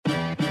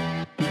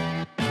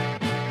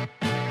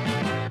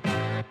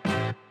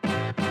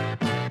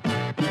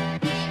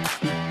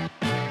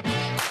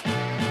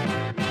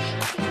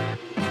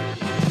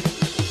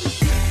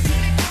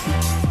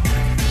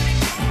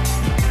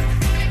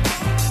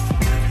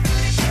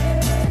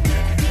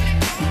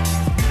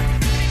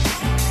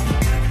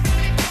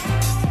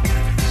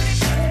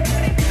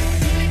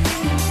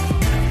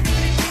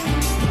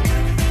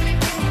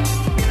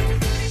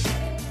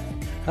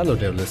Hello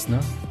there,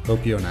 listener.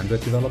 Hope you're an Android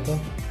developer.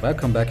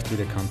 Welcome back to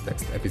The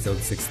Context, episode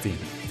 16.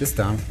 This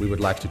time, we would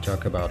like to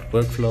talk about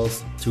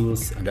workflows,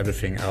 tools, and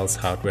everything else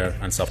hardware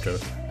and software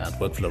and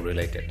workflow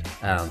related.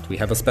 And we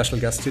have a special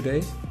guest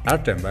today,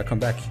 Artem. Welcome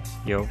back.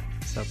 Yo,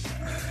 what's up?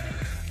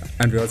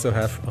 And we also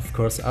have, of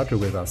course, Artur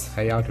with us.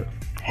 Hey, Artur.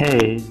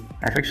 Hey,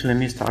 I've actually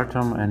missed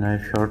Artem and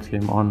I've heard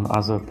him on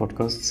other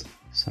podcasts,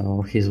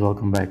 so he's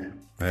welcome back,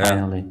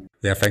 finally.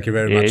 Yeah, thank you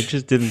very much. He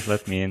just didn't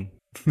let me in.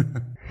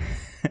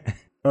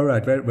 All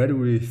right, where do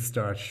we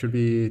start? Should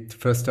we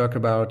first talk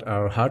about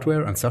our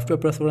hardware and software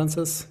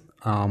preferences?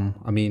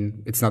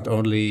 It's not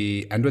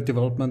only Android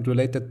development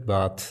related,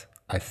 but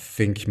I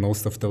think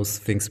most of those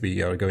things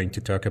we are going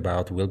to talk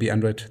about will be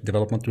Android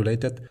development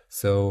related.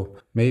 So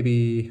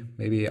maybe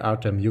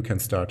Artem, you can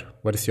start.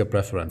 What is your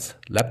preference,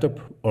 laptop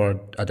or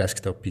a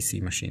desktop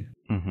PC machine?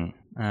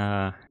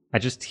 I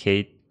just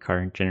hate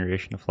current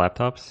generation of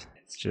laptops.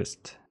 It's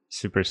just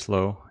super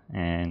slow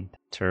and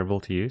terrible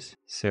to use.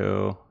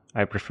 So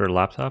I prefer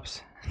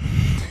laptops,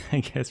 I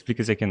guess,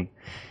 because I can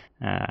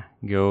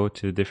go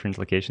to different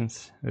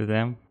locations with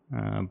them.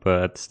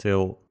 But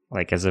still,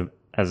 like as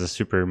a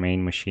super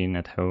main machine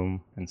at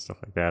home and stuff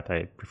like that,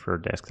 I prefer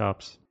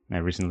desktops. And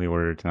I recently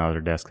ordered another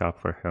desktop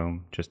for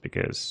home just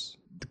because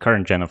the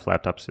current gen of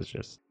laptops is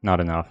just not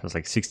enough. It's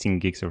like 16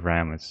 gigs of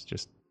RAM. It's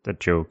just a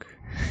joke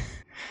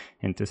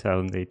in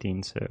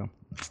 2018. So,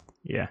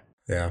 yeah.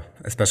 Yeah,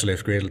 especially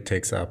if Gradle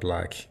takes up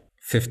like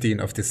 15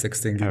 of the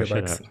 16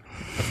 gigabytes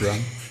of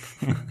RAM.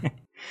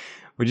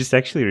 We just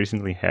actually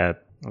recently had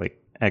like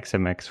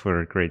XMX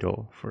for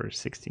Gradle for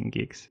 16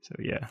 gigs. So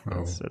yeah,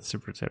 that's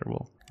super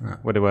terrible.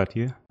 What about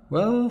you?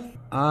 Well,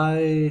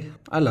 I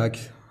like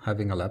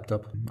having a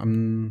laptop.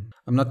 I'm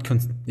not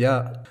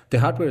the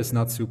hardware is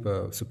not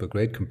super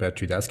great compared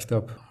to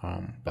desktop,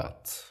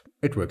 but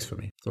it works for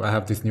me. So I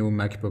have this new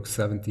MacBook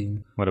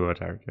 17. What about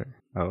hardware?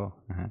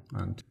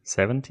 And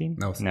 17?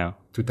 No,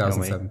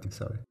 2017.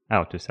 Sorry.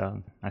 Oh,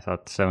 2000. I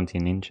thought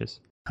 17 inches.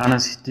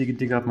 Hannes,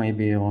 dig up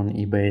maybe on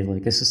eBay,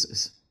 like this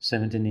is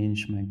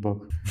 17-inch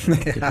MacBook.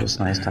 It was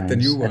nice times. The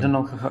new one. I don't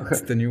know how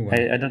it's the new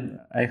one.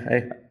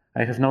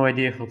 I have no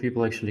idea how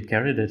people actually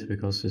carried it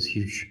because it's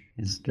huge.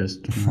 It's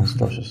just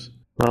monstrous.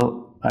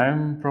 Well,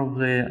 I'm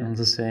probably on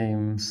the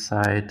same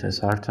side as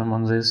Artem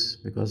on this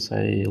because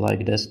I like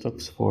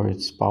desktops for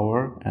its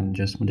power and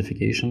just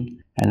modification.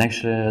 And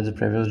actually, at the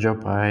previous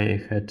job,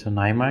 I had an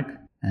iMac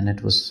and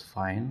it was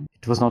fine.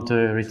 It was not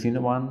a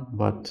Retina one,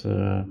 but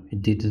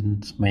it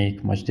didn't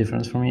make much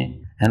difference for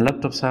me. And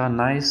laptops are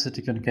nice that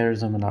you can carry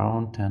them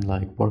around and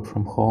like work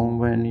from home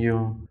when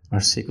you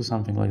are sick or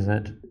something like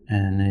that.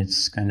 And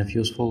it's kind of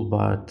useful,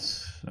 but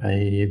I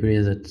agree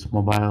that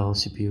mobile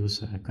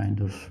CPUs are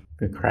kind of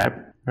a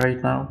crap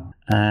right now.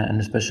 And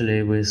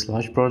especially with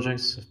large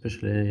projects,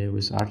 especially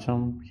with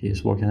Artem, he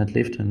is working at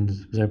Lyft and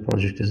their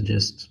project is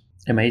just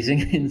amazing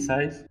in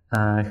size.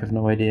 I have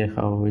no idea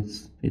how it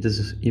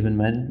is even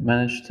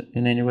managed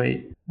in any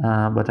way.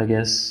 But I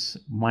guess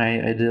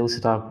my ideal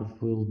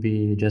setup will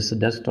be just a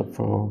desktop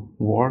for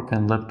work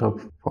and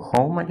laptop for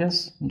home, I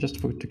guess, just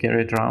to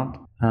carry it around.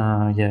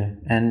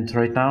 And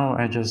right now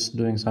I'm just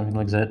doing something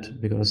like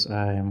that because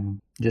I'm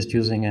just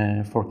using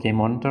a 4K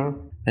monitor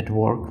at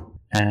work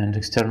and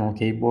external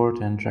keyboard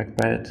and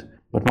trackpad,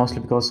 but mostly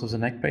because of the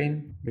neck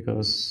pain,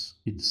 because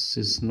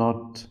it's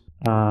not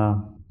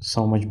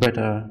so much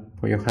better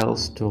for your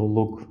health to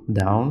look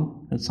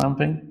down at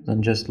something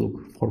than just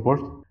look forward.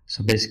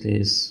 So basically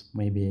it's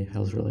maybe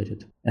health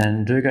related.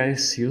 And do you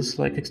guys use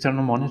like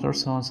external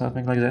monitors or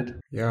something like that?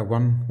 Yeah,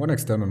 one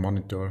external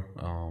monitor,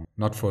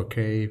 not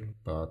 4K,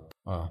 but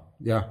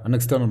an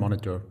external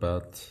monitor.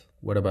 But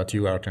what about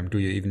you, Artem? Do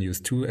you even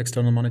use two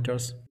external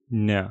monitors?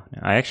 No,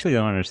 I actually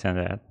don't understand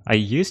that. I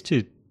used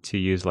to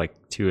use like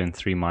 2 and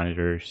 3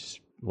 monitors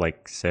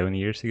like 7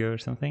 years ago or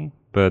something.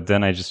 But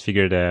then I just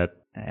figured that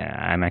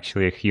I'm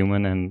actually a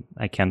human and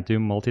I can't do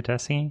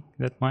multitasking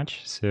that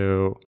much.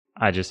 So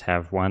I just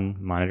have one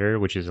monitor,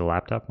 which is a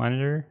laptop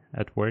monitor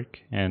at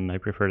work. And I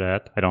prefer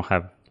that. I don't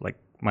have like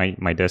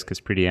my desk is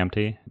pretty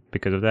empty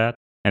because of that.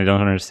 And I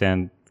don't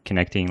understand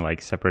connecting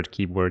like separate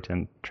keyboard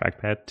and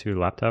trackpad to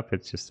laptop.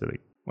 It's just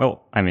like,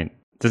 it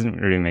doesn't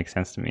really make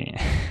sense to me.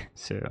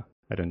 So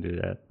I don't do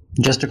that.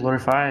 Just to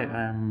clarify,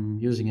 I'm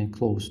using it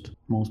closed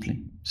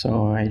mostly.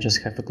 So I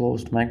just have a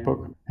closed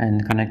MacBook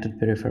and connected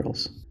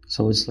peripherals.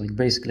 So it's like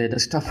basically a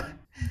desktop.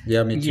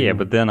 Yeah, me too. Yeah,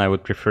 but then I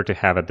would prefer to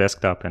have a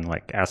desktop and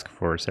like ask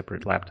for a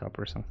separate laptop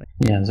or something.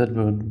 Yeah, that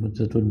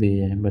would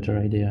be a better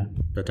idea.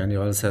 But then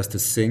you also have to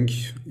sync,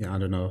 I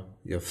don't know,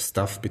 you have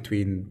stuff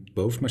between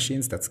both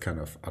machines. That's kind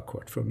of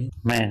awkward for me.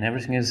 Man,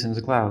 everything is in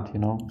the cloud, you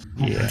know?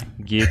 Yeah,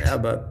 Git. Yeah,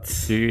 but...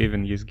 Do you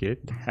even use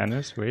Git,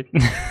 Hannes? Wait.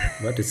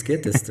 What is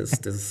Git? Is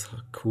this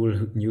cool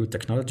new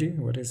technology?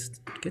 What is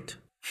Git?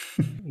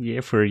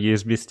 Yeah, for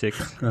USB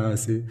sticks. I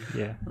see.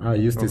 Yeah, I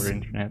use over this.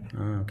 internet.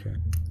 Okay.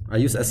 I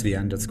use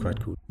SVN. That's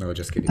quite cool. No,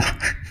 just kidding.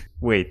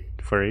 Wait,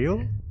 for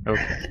real?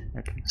 Okay.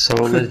 So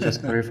let's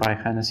just clarify.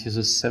 Hannes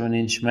uses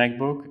 7-inch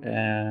MacBook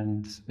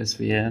and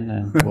SVN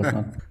and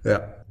whatnot.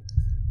 Yeah.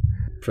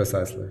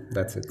 Precisely,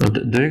 that's it. So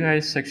do you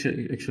guys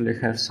actually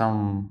have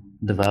some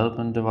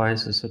development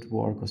devices at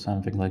work or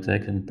something like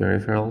that in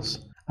peripherals?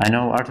 I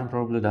know Artem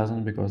probably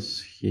doesn't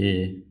because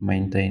he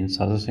maintains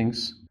other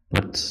things,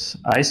 but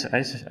I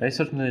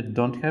certainly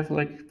don't have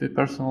like a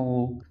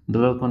personal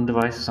development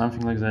device or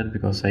something like that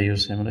because I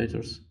use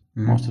emulators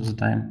most of the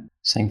time.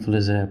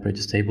 Thankfully, they're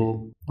pretty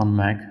stable on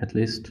Mac at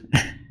least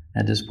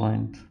at this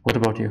point. What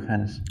about you,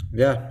 Hannes?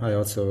 Yeah, I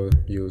also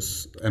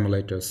use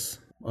emulators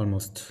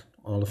almost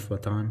all of the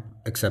time,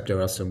 except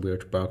there are some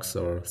weird bugs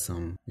or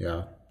some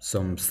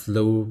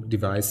slow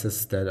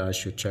devices that I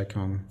should check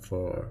on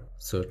for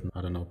certain,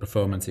 I don't know,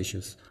 performance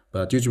issues.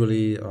 But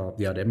usually,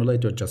 the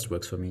emulator just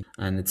works for me.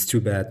 And it's too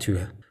bad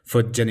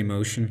for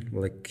Genymotion.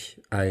 Like,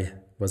 I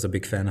was a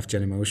big fan of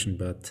Genymotion,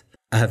 but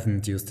I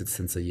haven't used it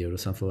since a year or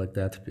something like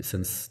that,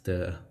 since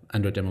the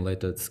Android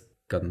emulator's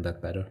gotten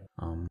that better.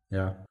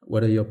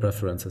 What are your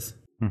preferences?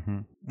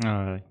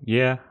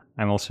 Yeah,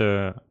 I'm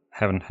also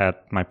haven't had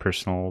my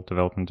personal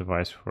development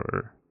device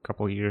for a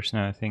couple of years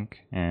now, I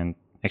think. And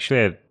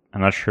actually,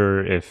 I'm not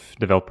sure if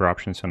developer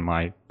options on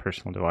my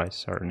personal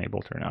device are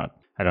enabled or not.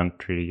 I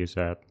don't really use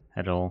that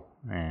at all.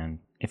 And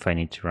if I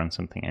need to run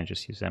something, I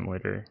just use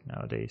emulator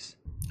nowadays.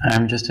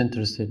 I'm just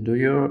interested. Do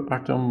you,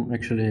 Artem,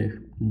 actually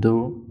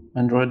do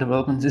Android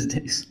development these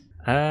days?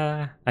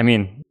 I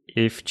mean,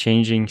 if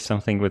changing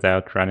something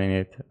without running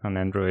it on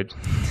Android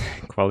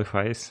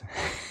qualifies,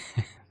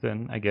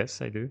 then I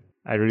guess I do.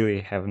 I really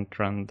haven't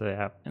run the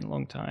app in a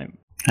long time.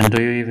 And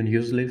do you even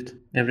use Lyft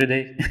every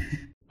day?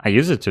 I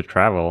use it to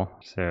travel,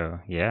 so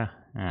yeah,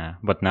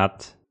 but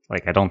not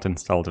like I don't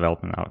install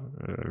development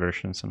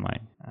versions on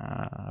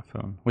my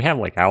phone. We have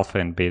like alpha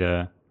and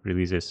beta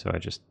releases, so I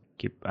just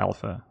keep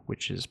alpha,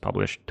 which is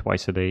published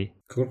twice a day.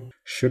 Cool.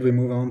 Should we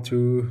move on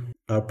to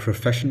our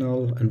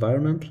professional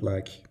environment?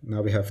 Like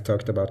now we have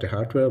talked about the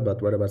hardware,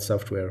 but what about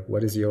software?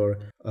 What is your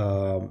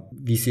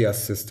VCS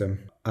system?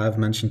 I've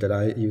mentioned that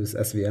I use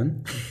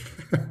SVN.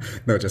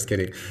 No, just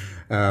kidding.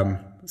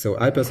 So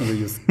I personally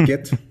use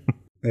Git.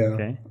 Yeah,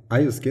 okay. I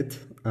use Git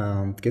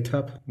and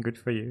GitHub. Good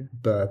for you.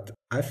 But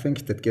I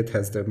think that Git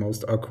has the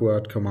most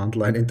awkward command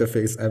line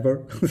interface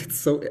ever. It's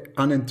so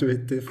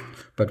unintuitive.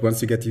 But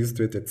once you get used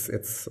to it,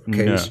 it's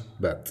okay. No.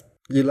 But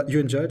you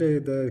enjoy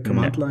the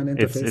command line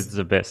interface? It's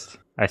the best.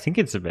 I think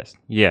it's the best.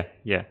 Yeah.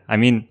 I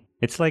mean,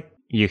 it's like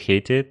you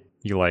hate it,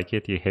 you like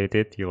it, you hate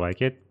it, you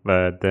like it.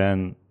 But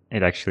then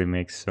it actually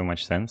makes so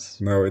much sense.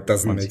 No, it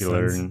doesn't make sense.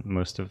 Once you learn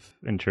most of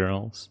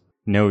internals.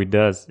 No, it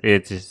does.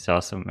 It's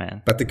awesome,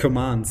 man. But the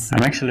commands...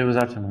 I'm actually with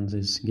Artem on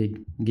this.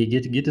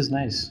 Git is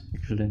nice,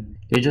 actually.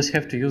 You just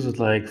have to use it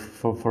like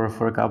for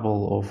a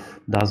couple of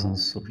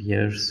dozens of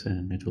years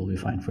and it will be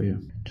fine for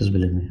you. Just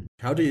believe me.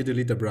 How do you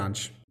delete a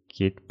branch?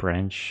 Git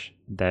branch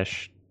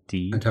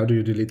 -d. And how do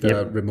you delete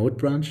a remote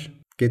branch?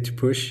 Git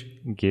push?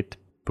 Git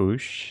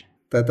push.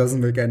 That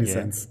doesn't make any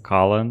sense.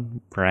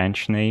 Colon,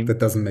 branch name. That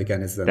doesn't make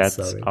any sense. That's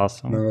sorry.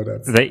 Awesome. No,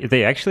 that's...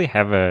 They actually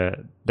have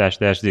a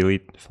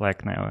 --delete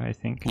flag now, I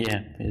think.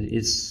 Yeah,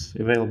 it's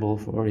available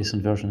for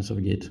recent versions of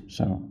Git.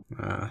 So.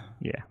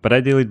 Yeah, but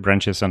I delete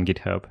branches on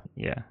GitHub.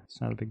 Yeah, it's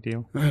not a big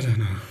deal. I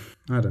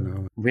don't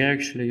know. We're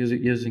actually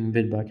using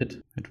Bitbucket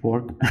at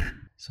work,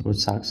 so it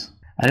sucks.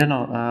 I don't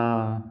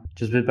know.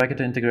 Just Bitbucket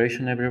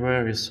integration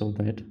everywhere is so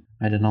bad.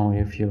 I don't know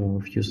if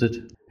you've used it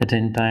at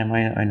any time.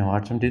 I know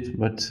Artem did,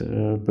 but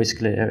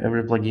basically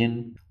every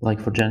plugin, like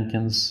for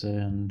Jenkins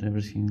and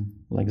everything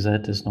like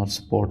that, is not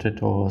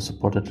supported or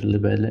supported really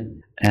badly.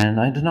 And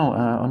I don't know.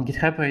 On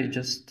GitHub, I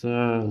just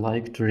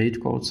like to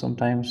read code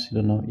sometimes.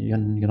 You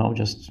know,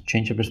 just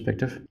change your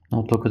perspective.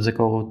 Not look at the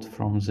code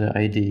from the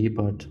IDE,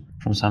 but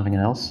from something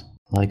else.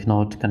 Like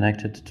not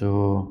connected to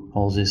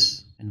all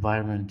this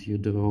environment you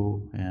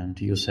do and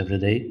use every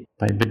day.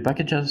 But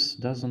Bitbucket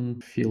just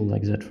doesn't feel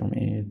like that for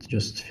me. It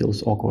just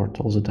feels awkward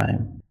all the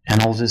time.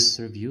 And all these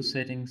review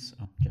settings,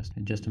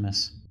 just a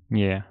mess.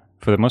 Yeah,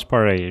 for the most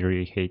part, I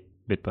really hate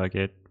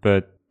Bitbucket,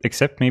 but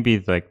except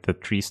maybe like the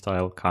tree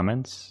style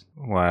comments,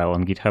 while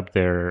on GitHub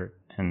they're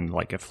in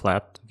like a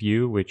flat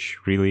view, which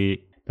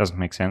really doesn't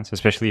make sense,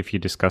 especially if you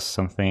discuss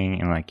something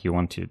and like you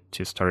want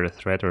to start a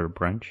thread or a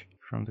branch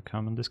from the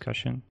common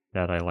discussion.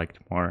 That I liked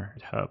more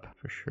at Hub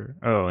for sure.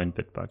 Oh, and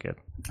Bitbucket.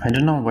 I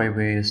don't know why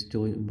we're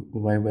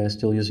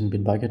still using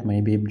Bitbucket.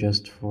 Maybe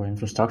just for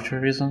infrastructure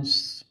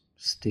reasons.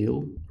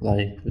 Still,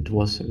 like it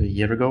was a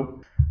year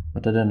ago.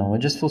 But I don't know.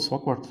 It just feels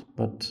awkward.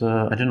 But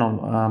I don't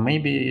know.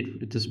 Maybe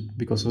it is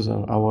because of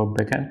our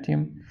backend team.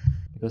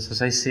 Because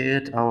as I see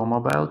it, our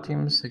mobile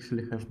teams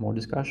actually have more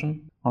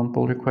discussion on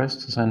pull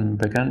requests than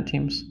backend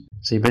teams.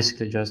 They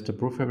basically just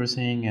approve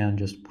everything and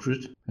just push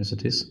it as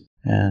it is.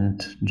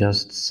 And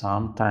just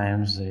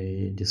sometimes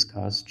they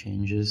discuss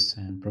changes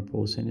and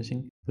propose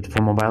anything. But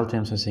for mobile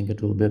teams, I think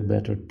it will be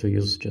better to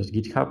use just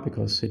GitHub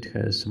because it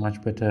has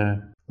much better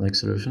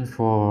solution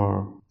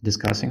for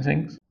discussing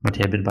things. But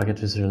yeah,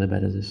 Bitbucket is really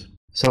bad at this.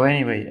 So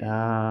anyway,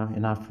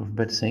 enough of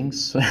bad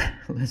things.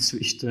 Let's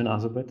switch to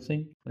another bad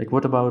thing.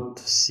 What about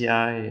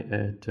CI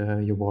at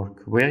your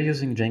work? We are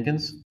using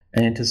Jenkins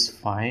and it is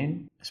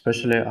fine,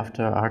 especially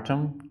after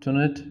Artem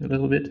tuned it a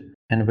little bit.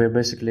 and we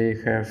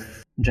basically have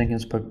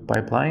Jenkins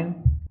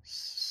pipeline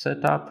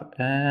set up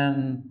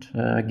and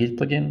Git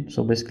plugin.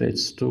 So basically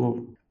it's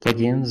two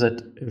plugins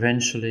that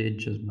eventually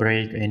just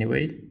break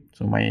anyway.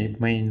 So my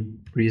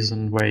main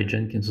reason why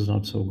Jenkins is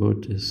not so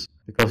good is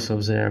because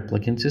of their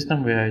plugin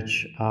system,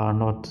 which are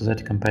not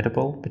that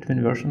compatible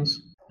between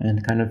versions,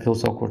 and kind of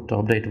feels awkward to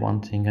update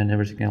one thing and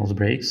everything else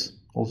breaks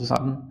all of a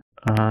sudden.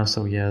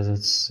 So yeah,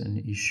 that's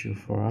an issue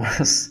for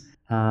us.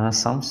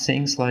 Some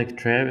things like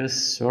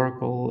Travis,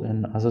 Circle,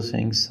 and other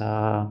things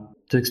are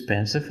too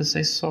expensive as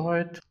I saw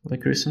it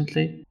like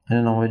recently. I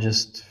don't know, it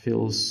just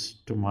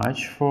feels too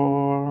much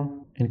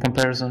in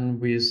comparison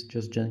with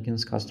just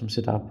Jenkins custom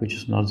setup, which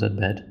is not that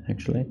bad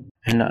actually.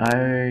 And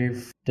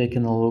I've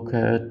taken a look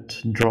at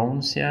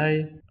Drone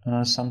CI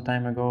some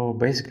time ago.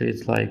 Basically,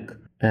 it's like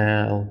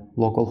a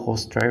local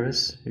host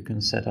Travis. You can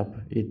set up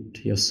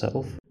it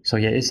yourself. So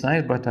yeah, it's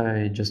nice, but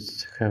I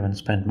just haven't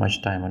spent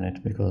much time on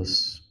it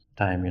because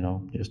time,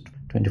 just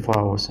 24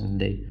 hours in a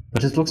day.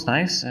 But it looks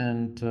nice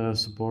and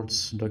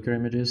supports Docker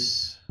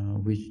images,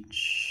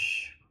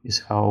 which is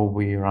how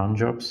we run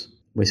jobs.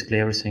 Basically,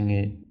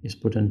 everything is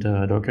put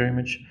into a Docker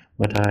image,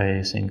 but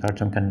I think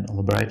Artem can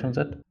elaborate on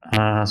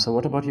that. So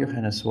what about you,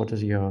 Hannes? What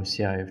is your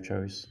CI of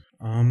choice?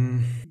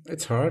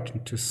 It's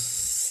hard to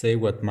say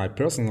what my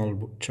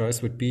personal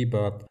choice would be,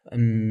 but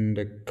in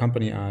the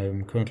company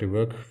I'm currently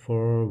work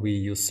for, we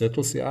use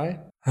Circle CI.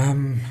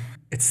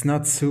 It's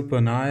not super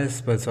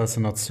nice, but it's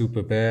also not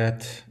super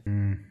bad.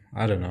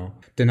 I don't know.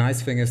 The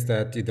nice thing is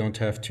that you don't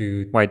have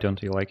to. Why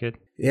don't you like it?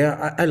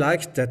 Yeah, I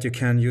like that you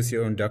can use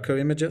your own Docker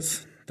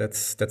images.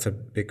 That's a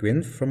big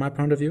win from my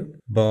point of view.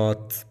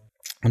 But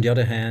on the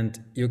other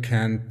hand, you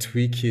can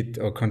tweak it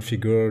or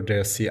configure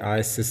the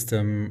CI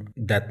system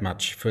that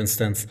much. For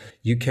instance,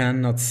 you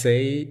cannot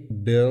say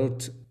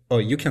build, or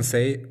you can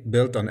say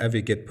build on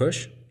every Git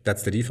push.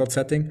 That's the default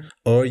setting.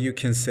 Or you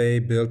can say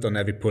build on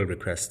every pull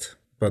request.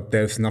 But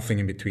there's nothing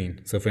in between.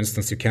 So for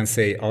instance, you can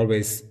say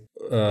always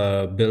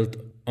build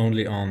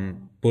only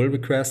on pull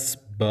requests,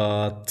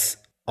 but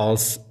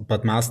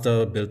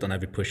master built on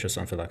every push or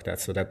something like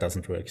that. So that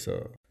doesn't work.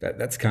 So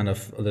that's kind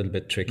of a little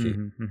bit tricky.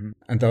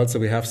 And also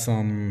we have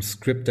some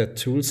scripted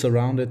tools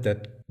around it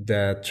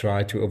that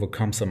try to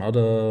overcome some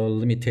other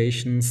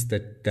limitations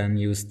that then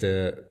use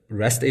the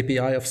REST API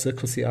of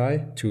Circle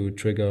CI to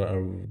trigger a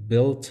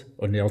build.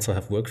 And they also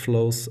have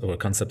workflows or a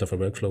concept of a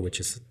workflow, which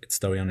is its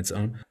story on its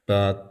own.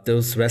 But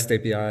those REST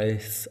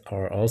APIs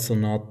are also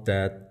not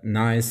that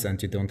nice,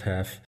 and you don't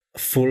have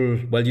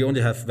you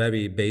only have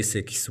very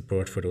basic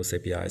support for those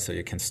APIs. So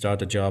you can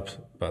start a job,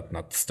 but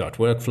not start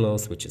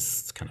workflows, which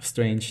is kind of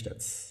strange.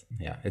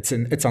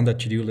 It's on the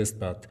to-do list,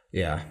 but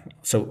yeah.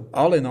 So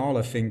all in all,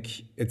 I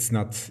think it's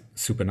not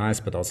super nice,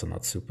 but also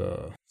not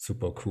super,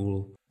 super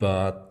cool.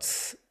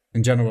 But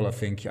in general, I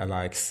think I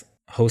like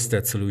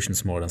hosted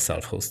solutions more than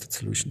self-hosted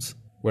solutions.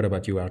 What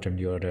about you, Artem?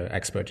 You're the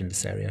expert in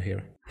this area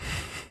here.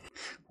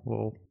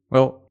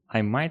 Well,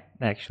 I might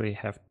actually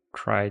have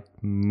tried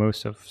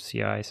most of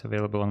CIs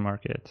available on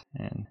market,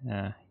 and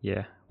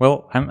yeah.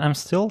 Well, I'm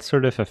still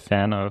sort of a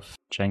fan of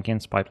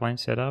Jenkins pipeline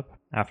setup.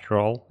 After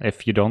all,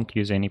 if you don't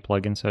use any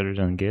plugins other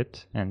than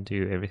Git and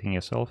do everything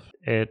yourself,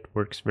 it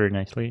works very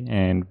nicely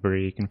and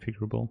very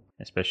configurable.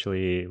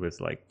 Especially with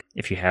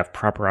if you have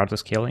proper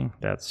auto-scaling,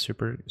 that's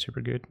super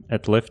super good.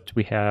 At Lyft,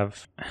 we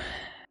have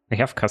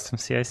custom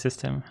CI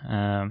system.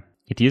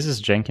 It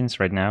uses Jenkins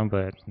right now,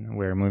 but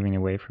we're moving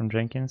away from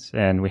Jenkins.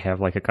 And we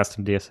have a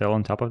custom DSL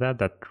on top of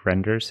that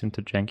renders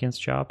into Jenkins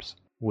jobs,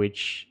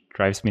 which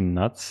drives me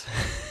nuts.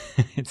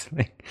 It's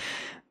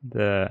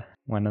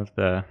one of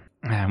the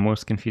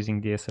most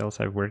confusing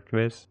DSLs I've worked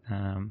with.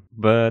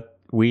 But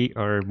we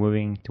are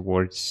moving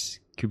towards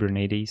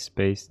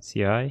Kubernetes-based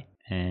CI,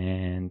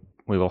 and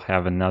we will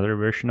have another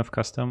version of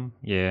custom.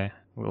 Yeah,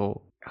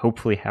 we'll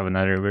hopefully have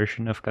another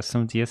version of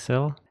custom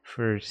DSL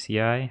for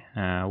CI,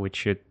 which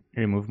should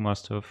remove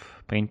most of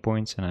pain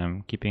points, and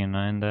I'm keeping an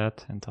eye on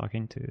that and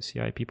talking to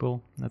CI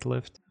people at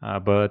Lyft.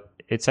 But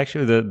it's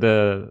actually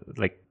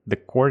the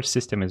core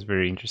system is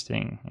very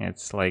interesting.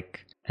 It's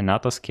like an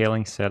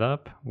auto-scaling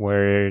setup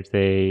where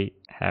they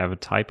have a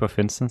type of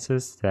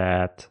instances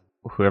that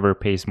whoever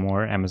pays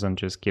more, Amazon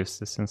just gives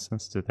this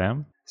instance to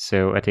them.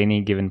 So at any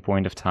given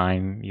point of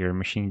time, your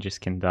machine just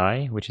can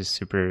die, which is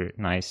super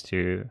nice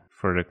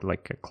for a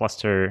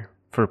cluster,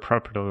 for a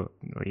properly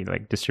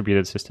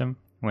distributed system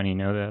when you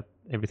know that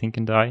everything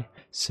can die.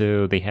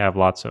 So they have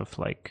lots of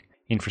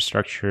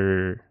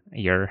infrastructure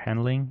error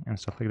handling and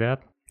stuff like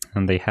that.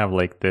 And they have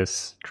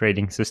this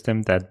trading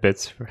system that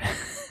bids for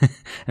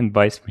and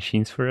buys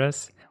machines for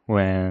us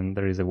when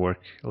there is a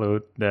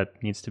workload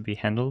that needs to be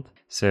handled.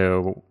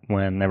 So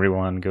when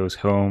everyone goes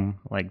home,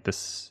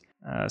 this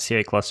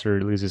CI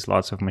cluster loses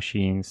lots of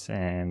machines,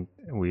 and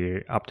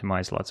we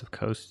optimize lots of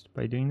costs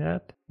by doing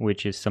that,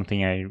 which is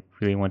something I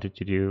really wanted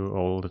to do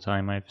all the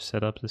time I've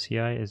set up the CI.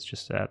 It's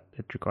just that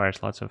it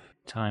requires lots of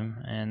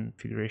time and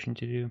configuration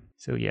to do.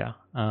 So yeah,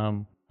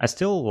 I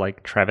still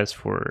like Travis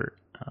for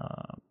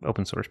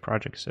open source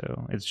project.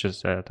 So it's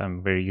just that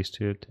I'm very used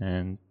to it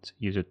and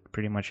use it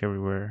pretty much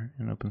everywhere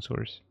in open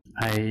source.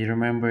 I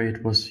remember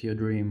it was your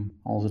dream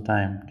all the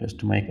time, just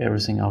to make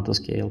everything auto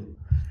scale,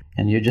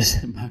 and you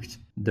just bugged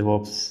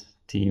DevOps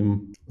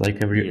team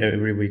like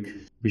every week.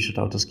 We should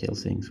auto scale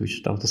things. We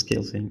should auto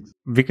scale things.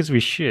 Because we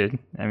should.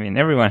 I mean,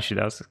 everyone should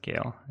auto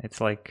scale. It's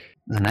like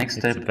the next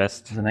step. The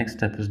best. The next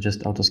step is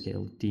just auto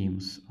scale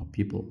teams or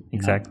people.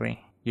 Exactly.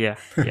 Yeah.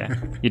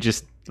 You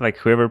just like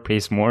whoever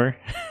pays more,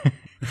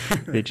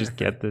 they just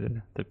get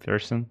the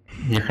person.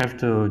 You have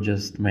to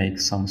just make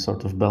some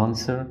sort of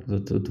balancer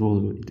that it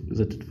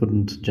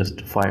wouldn't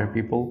just fire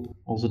people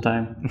all the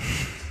time.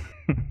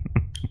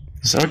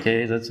 So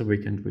okay, that's a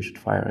weekend. We should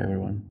fire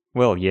everyone.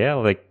 Well, yeah,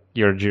 like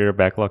your Jira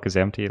backlog is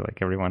empty. Like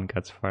everyone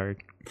gets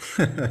fired.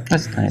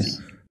 That's nice.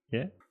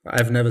 Yeah.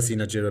 I've never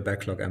seen a Jira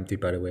backlog empty,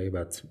 by the way,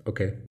 but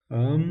okay.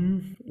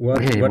 What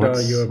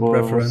are your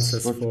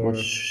preferences for?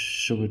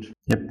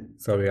 Yep.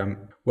 Sorry,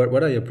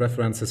 what are your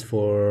preferences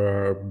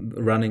for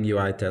running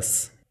UI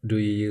tests? Do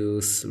you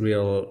use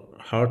real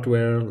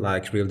hardware,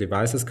 like real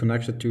devices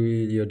connected to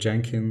your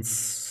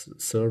Jenkins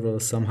server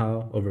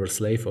somehow over a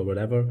slave or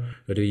whatever?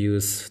 Or do you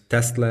use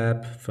Test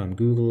Lab from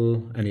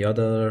Google, any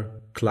other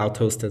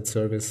cloud-hosted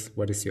service?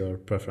 What is your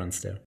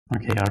preference there?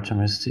 Okay,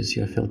 Artem, is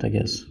your field, I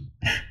guess.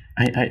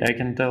 I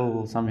can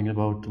tell something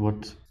about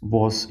what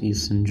BOSS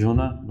is in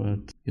Juno, but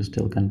you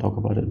still can talk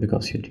about it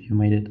because you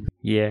made it.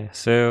 Yeah,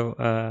 so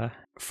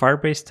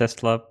Firebase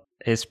Test Lab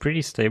is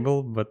pretty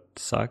stable, but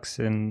sucks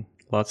in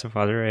lots of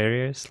other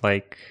areas.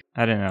 Like,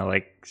 I don't know,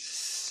 like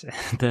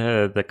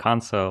the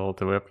console,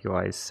 the web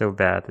UI is so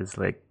bad. It's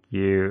like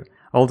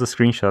all the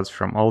screenshots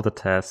from all the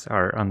tests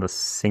are on the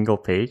single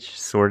page,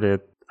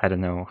 sorted, I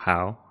don't know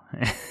how.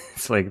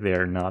 It's like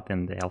they're not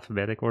in the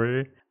alphabetic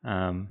order.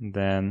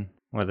 Then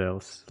what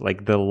else?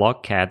 Like the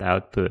logcat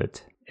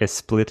output is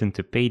split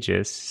into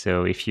pages.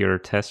 So if your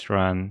test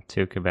run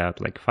took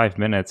about like 5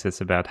 minutes,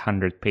 it's about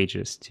 100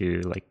 pages to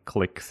like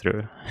click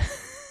through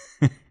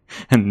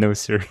and no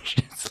search.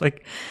 It's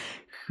like,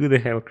 who the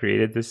hell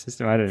created this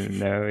system? I don't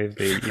know if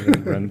they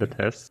even run the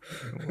test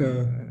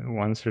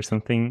once or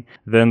something.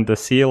 Then the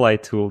CLI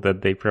tool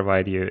that they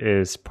provide you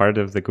is part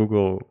of the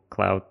Google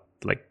Cloud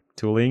like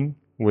tooling,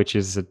 which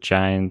is a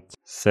giant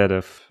set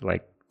of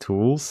like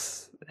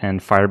tools, and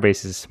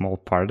Firebase is a small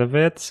part of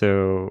it.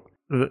 So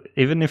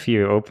even if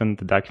you open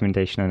the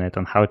documentation on it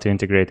on how to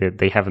integrate it,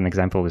 they have an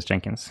example with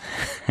Jenkins.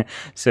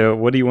 So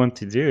what you want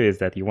to do is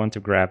that you want to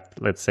grab,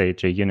 let's say,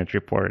 JUnit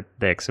report,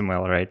 the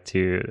XML, right,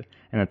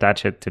 and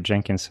attach it to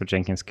Jenkins so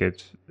Jenkins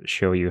could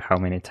show you how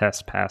many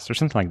tests passed or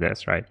something like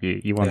this, right?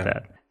 You want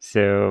that.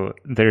 So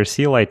their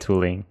CLI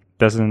tooling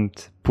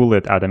doesn't pull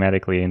it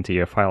automatically into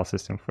your file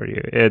system for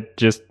you. It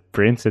just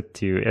prints it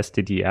to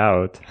std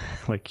out.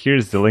 Like,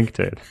 here's the link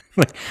to it.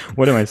 Like,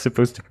 what am I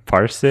supposed to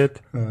parse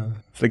it?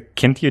 It's like,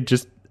 can't you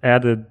just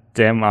add a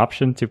damn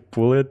option to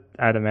pull it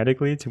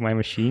automatically to my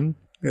machine?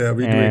 Yeah,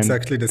 we do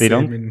exactly the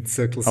same in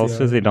Circle CI.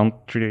 Also, they don't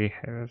really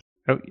have...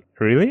 Oh,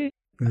 really?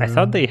 Yeah. I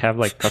thought they have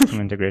like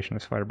custom integration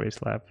with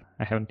Firebase Lab.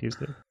 I haven't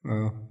used it.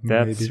 Oh,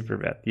 that's maybe. Super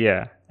bad.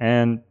 Yeah.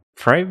 And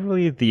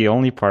probably the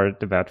only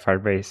part about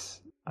Firebase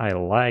I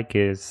like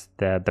is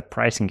that the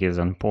pricing is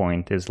on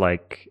point. Is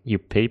like you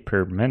pay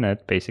per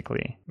minute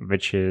basically,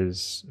 which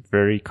is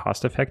very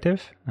cost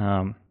effective.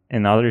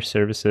 In other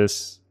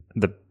services,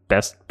 the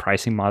best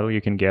pricing model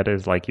you can get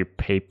is like you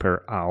pay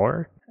per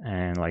hour.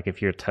 And like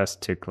if your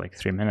test took like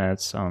 3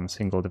 minutes on a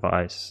single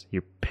device,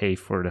 you pay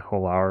for the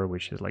whole hour,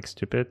 which is like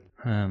stupid.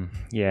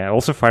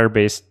 Also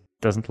Firebase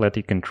doesn't let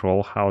you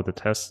control how the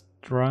tests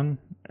run.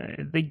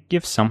 They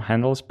give some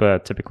handles,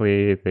 but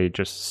typically they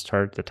just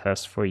start the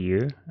test for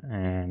you,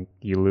 and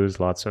you lose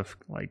lots of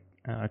like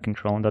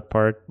control on that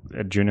part.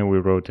 At Juno, we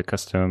wrote a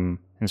custom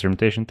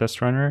instrumentation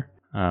test runner,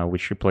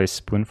 which replaced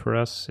Spoon for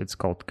us. It's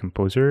called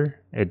Composer.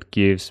 It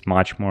gives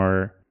much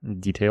more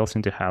details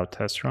into how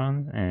tests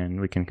run, and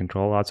we can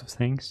control lots of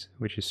things,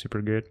 which is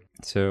super good.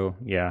 So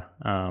yeah,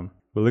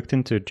 we looked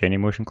into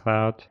Genymotion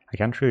Cloud. I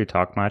can't really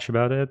talk much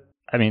about it.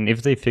 I mean,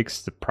 if they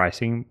fix the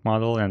pricing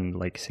model and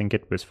like sync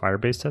it with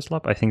Firebase Test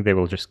Lab, I think they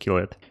will just kill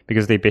it,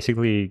 because they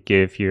basically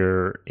give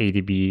your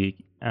ADB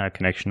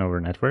connection over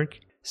network.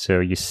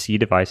 So you see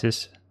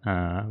devices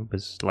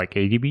with like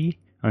ADB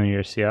on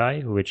your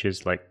CI, which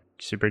is like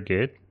super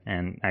good.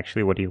 And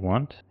actually what you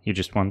want, you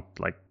just want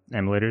like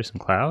emulators and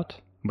cloud,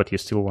 but you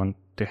still want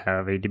to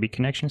have ADB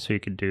connection, so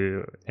you could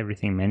do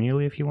everything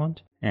manually if you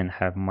want and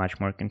have much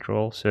more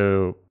control.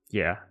 So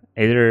yeah,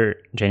 either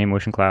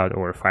Genymotion Cloud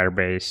or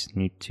Firebase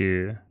need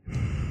to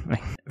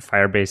like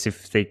Firebase,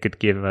 if they could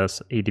give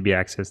us ADB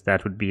access,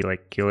 that would be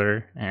like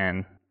killer.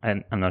 And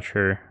I'm not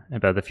sure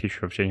about the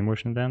future of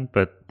Genymotion then,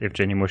 but if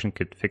Genymotion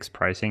could fix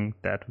pricing,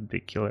 that would be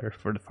killer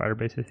for the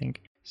Firebase, I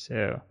think.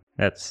 So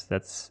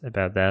that's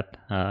about that.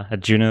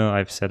 At Juno,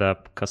 I've set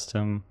up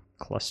custom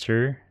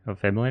cluster of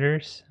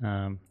emulators,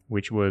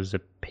 which was a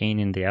pain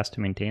in the ass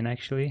to maintain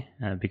actually,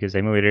 because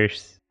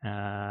emulators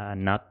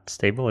not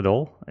stable at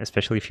all,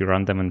 especially if you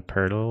run them in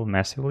parallel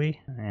massively.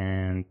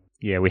 And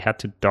yeah, we had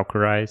to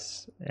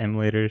Dockerize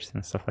emulators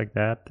and stuff like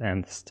that,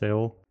 and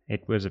still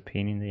it was a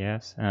pain in the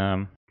ass.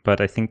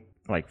 But I think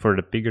like for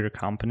the bigger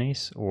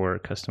companies or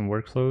custom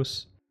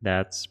workflows,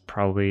 that's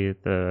probably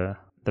the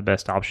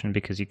best option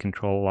because you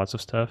control lots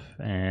of stuff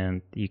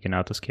and you can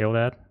autoscale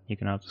that. You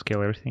can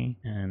autoscale everything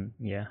and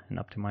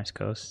optimize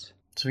costs.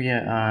 So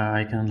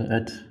I can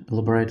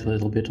elaborate a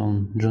little bit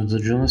on the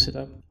Juno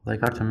setup.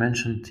 Like Artem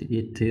mentioned,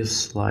 it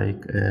is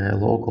like a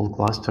local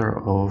cluster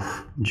of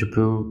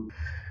GPU,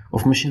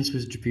 of machines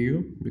with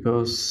GPU,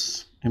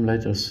 because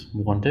emulators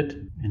want it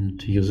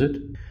and use it.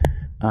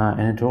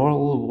 And it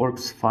all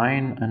works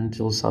fine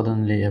until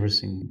suddenly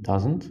everything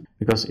doesn't.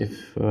 Because if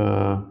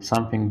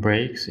something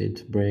breaks,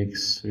 it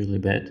breaks really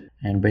bad.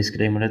 And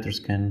basically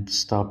emulators can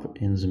stop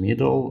in the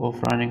middle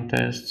of running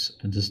tests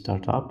at the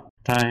startup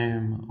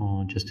time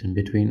or just in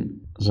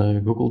between.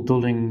 The Google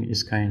tooling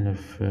is kind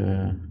of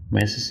a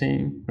messy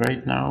thing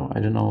right now. I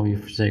don't know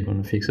if they're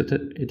gonna fix it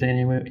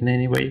in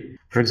any way.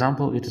 For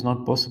example, it is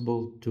not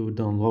possible to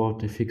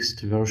download a fixed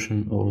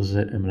version of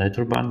the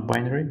emulator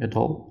binary at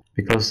all,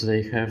 because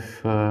they have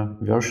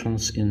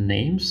versions in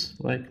names.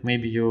 Like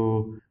maybe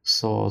you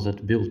saw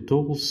that build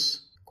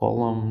tools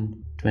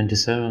column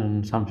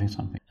 27 something.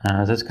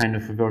 That's kind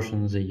of a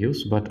version they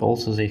use, but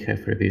also they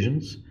have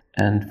revisions.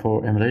 And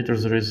for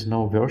emulators, there is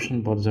no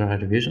version, but there are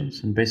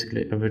revisions. And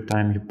basically, every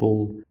time you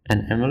pull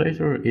an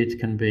emulator, it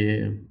can be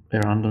a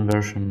random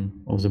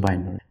version of the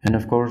binary. And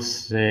of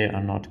course, they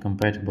are not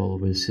compatible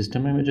with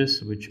system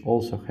images, which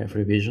also have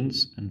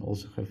revisions and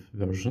also have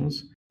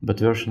versions. But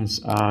versions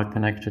are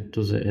connected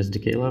to the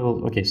SDK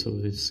level. Okay, so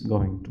it's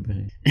going to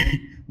be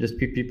just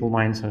people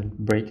minds are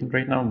breaking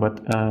right now, but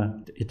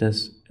it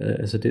is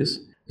as it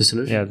is. The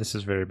solution. Yeah, this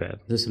is very bad.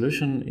 The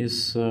solution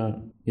is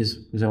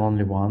the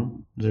only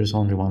one. There is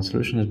only one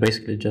solution. It's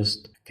basically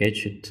just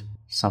catch it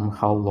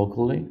somehow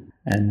locally.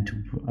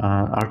 And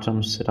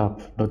Artem set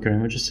up Docker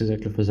images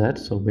exactly for that.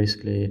 So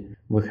basically,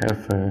 we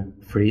have a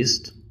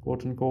freezed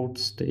quote-unquote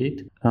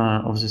state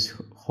of this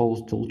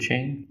whole tool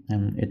chain,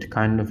 and it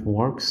kind of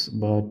works,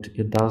 but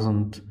it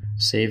doesn't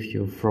save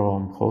you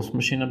from host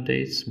machine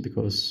updates,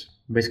 because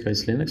basically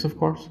it's Linux, of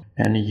course,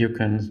 and you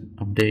can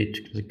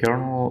update the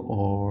kernel,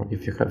 or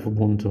if you have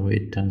Ubuntu,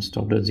 it tends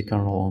to update the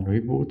kernel on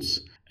reboots,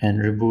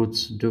 and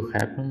reboots do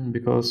happen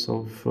because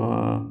of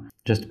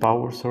just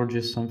power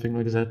surges, something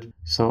like that.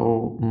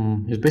 So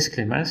it's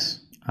basically a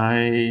mess.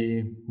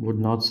 I would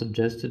not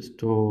suggest it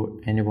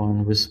to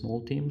anyone with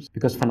small teams,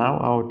 because for now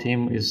our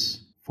team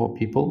is 4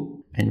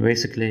 people, and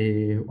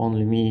basically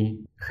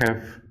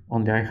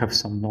I have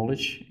some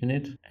knowledge in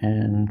it,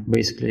 and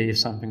basically if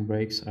something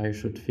breaks, I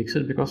should fix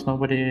it because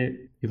nobody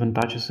even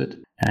touches it.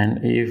 And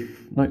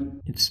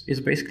it's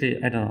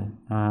basically, I don't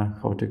know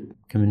how to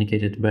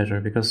communicate it better,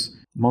 because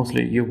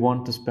mostly you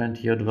want to spend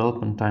your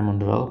development time on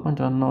development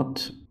and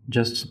not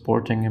just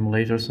supporting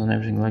emulators and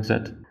everything like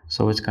that.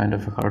 So it's kind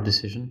of a hard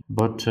decision.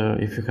 But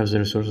if you have the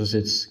resources,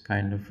 it's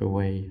kind of a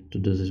way to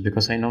do this.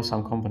 Because I know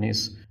some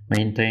companies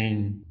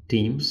maintain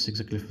teams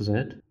exactly for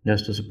that,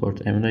 just to support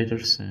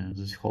emulators and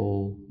this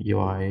whole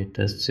UI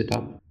test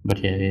setup. But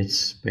yeah,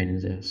 it's pain in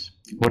the ass.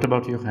 What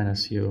about you,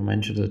 Hannes? You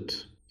mentioned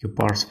that you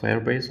parse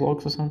Firebase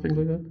logs or something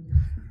like that?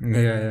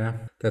 Yeah,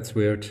 that's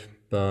weird.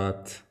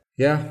 But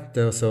yeah,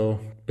 so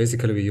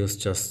basically we use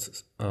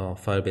just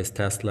Firebase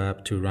Test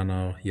Lab to run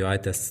our UI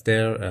tests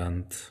there,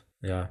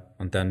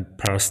 and then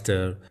parse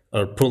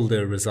or pull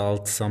the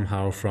result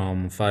somehow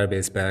from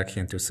Firebase back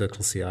into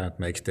CircleCI and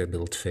make the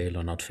build fail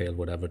or not fail,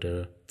 whatever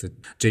the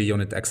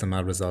JUnit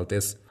XML result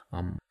is.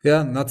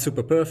 Not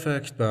super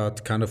perfect,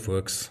 but kind of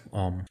works.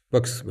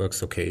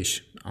 Works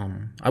okay-ish.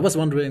 I was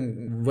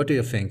wondering, what do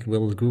you think?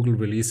 Will Google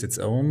release its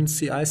own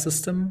CI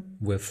system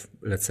with,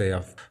 let's say,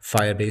 a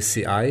Firebase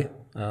CI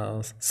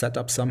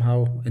setup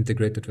somehow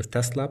integrated with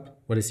TestLab?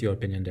 What is your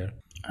opinion there?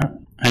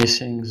 I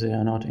think they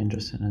are not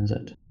interested in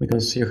that,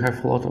 because you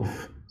have a lot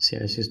of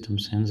CI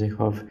systems and they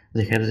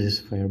have this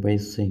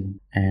Firebase thing,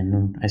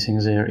 and I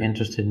think they are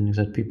interested in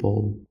that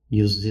people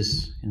use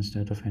this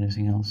instead of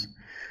anything else.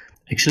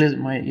 Actually,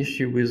 my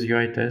issue with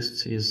UI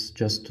tests is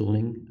just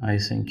tooling. I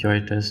think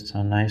UI tests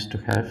are nice to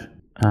have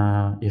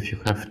if you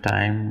have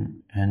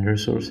time and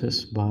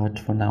resources, but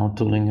for now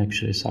tooling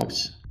actually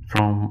sucks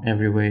from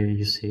every way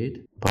you see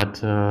it.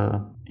 But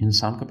in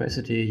some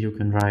capacity, you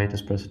can write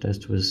espresso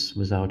tests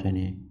without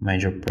any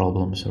major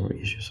problems or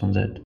issues on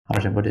that.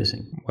 Artem, what do you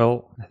think?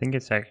 Well, I think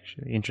it's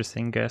actually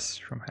interesting guess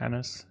from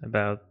Hannes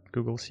about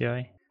Google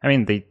CI. I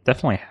mean, they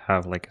definitely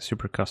have like a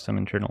super custom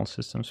internal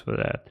systems for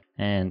that.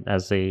 And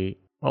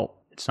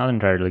it's not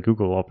entirely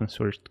Google open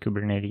sourced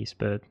Kubernetes,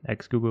 but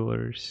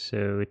ex-Googlers.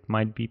 So it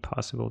might be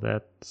possible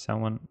that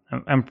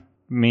I'm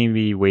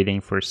maybe waiting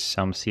for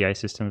some CI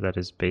system that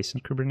is based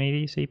on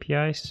Kubernetes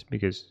APIs,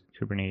 because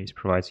Kubernetes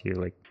provides you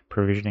like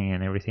provisioning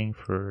and everything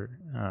for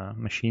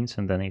machines,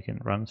 and then you can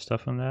run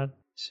stuff on that.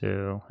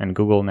 So, and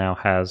Google now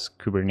has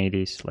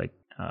Kubernetes like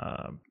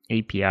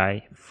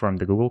API from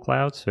the Google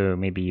Cloud. So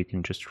maybe you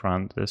can just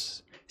run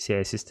this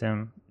CI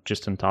system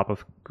just on top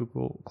of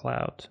Google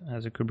Cloud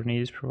as a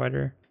Kubernetes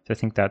provider. So I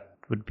think that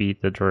would be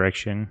the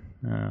direction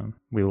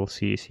we will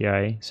see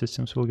CI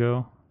systems will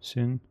go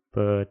soon.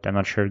 But I'm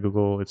not sure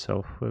Google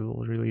itself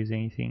will release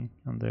anything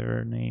on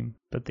their name.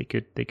 But they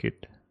could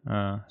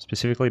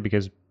specifically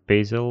because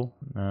Bazel,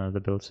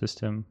 the build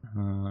system,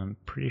 I'm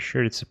pretty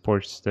sure it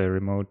supports the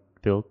remote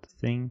build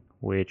thing,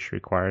 which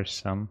requires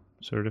some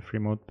sort of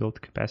remote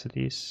build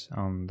capacities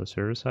on the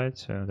server side.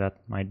 So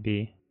that might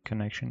be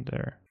connection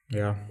there.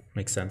 Yeah,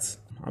 makes sense.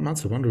 I'm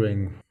also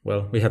wondering,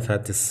 well, we have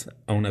had this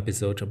own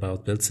episode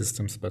about build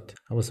systems, but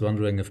I was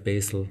wondering if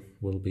Bazel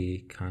will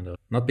be kind of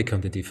not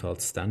become the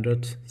default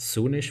standard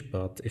soonish,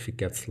 but if it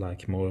gets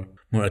like more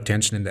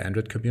attention in the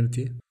Android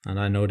community. And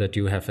I know that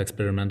you have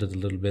experimented a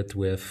little bit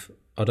with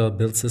other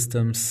build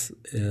systems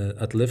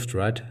at Lyft,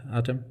 right,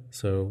 Artem?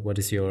 So what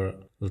is your,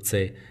 let's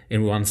say,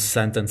 in one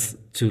sentence,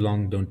 too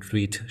long, don't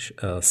read,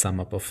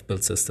 sum up of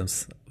build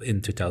systems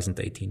in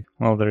 2018?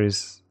 Well, there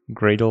is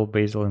Gradle,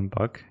 Bazel, and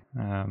Buck.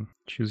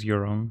 Choose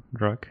your own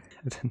drug.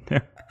 I don't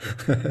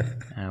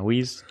know. We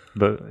use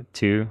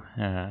two,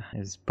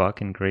 is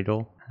Buck and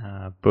Gradle.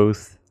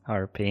 Both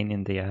are a pain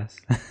in the ass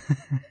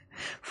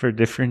for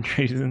different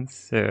reasons.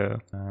 So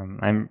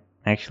I'm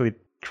actually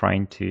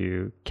trying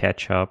to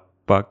catch up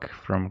Buck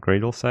from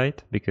Gradle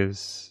side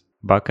because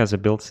Buck as a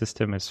build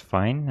system is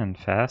fine and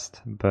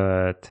fast,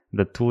 but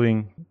the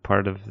tooling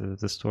part of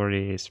the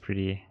story is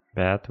pretty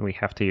bad. We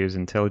have to use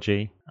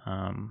IntelliJ.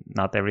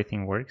 Not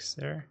everything works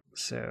there.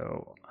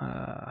 So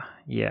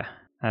yeah,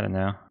 I don't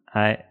know.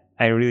 I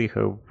really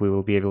hope we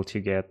will be able to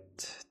get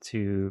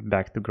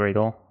back to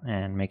Gradle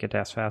and make it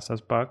as fast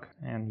as Buck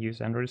and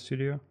use Android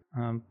Studio.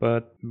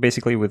 But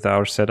basically with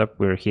our setup,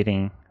 we're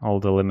hitting all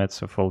the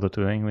limits of all the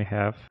tooling we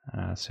have.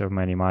 So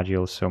many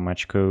modules, so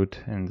much code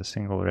in the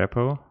single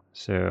repo.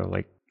 So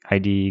like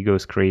IDE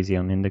goes crazy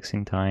on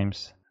indexing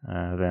times.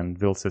 Then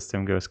build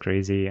system goes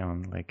crazy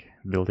on like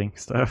building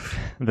stuff.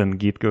 Then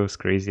Git goes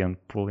crazy on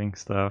pulling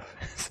stuff.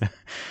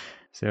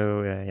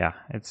 So yeah,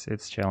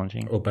 it's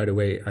challenging. Oh, by the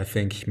way, I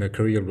think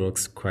Mercurial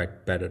works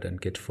quite better than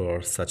Git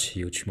for such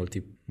huge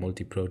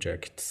multi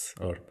projects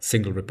or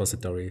single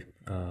repository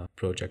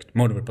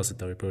mono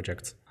repository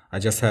projects. I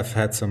just have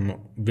had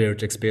some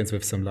weird experience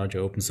with some larger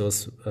open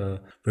source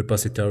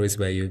repositories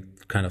where you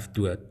kind of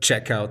do a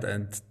checkout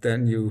and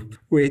then you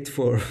wait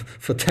for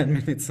 10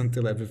 minutes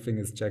until everything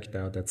is checked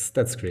out.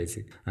 That's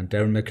crazy. And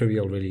there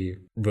Mercurial really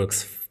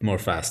works more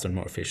fast and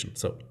more efficient.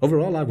 So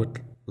overall, I would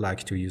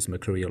like to use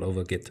Mercurial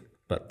over Git,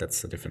 but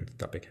that's a different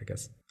topic, I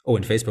guess. Oh,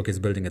 and Facebook is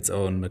building its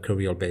own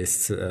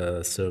Mercurial-based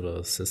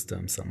server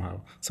system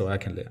somehow. So I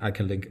can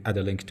add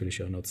a link to the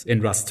show notes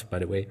in Rust, by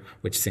the way,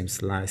 which seems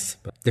nice,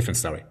 but different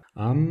story.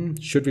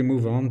 Should we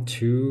move on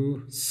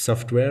to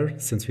software,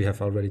 since we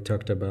have already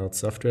talked about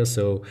software?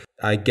 So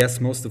I guess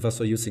most of us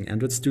are using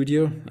Android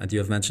Studio, and you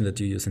have mentioned that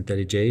you use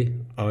IntelliJ.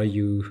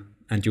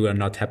 And you are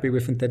not happy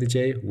with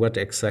IntelliJ? What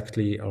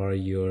exactly are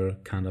your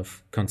kind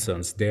of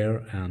concerns there,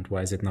 and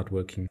why is it not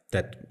working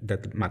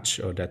that much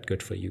or that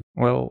good for you?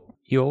 Well,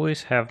 you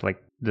always have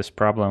like this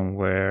problem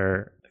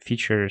where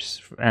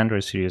features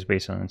Android Studio is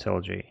based on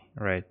IntelliJ,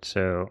 right?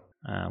 So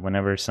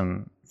whenever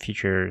some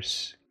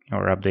features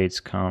or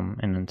updates come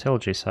in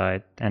IntelliJ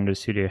side, Android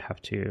Studio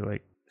have to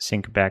like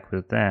sync back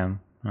with them,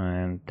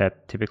 and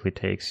that typically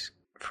takes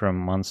from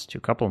months to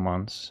a couple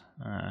months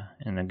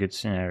in a good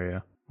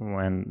scenario.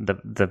 When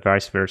the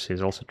vice versa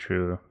is also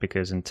true,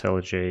 because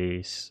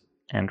IntelliJ's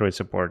Android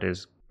support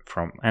is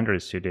from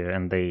Android Studio,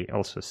 and they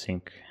also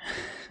sync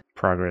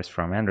progress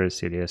from Android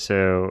Studio.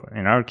 So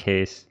in our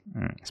case,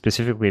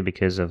 specifically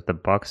because of the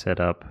Buck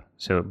setup,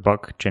 so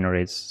Buck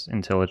generates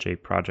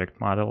IntelliJ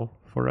project model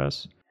for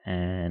us,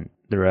 and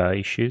there are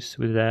issues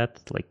with that,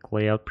 like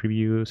layout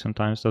preview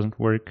sometimes doesn't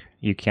work.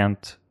 You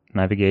can't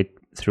navigate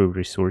through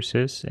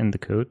resources in the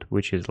code,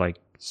 which is like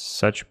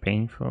such a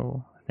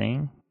painful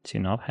thing to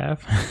not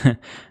have.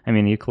 I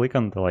mean, you click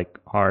on the like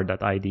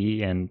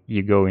r.id and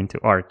you go into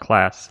R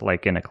class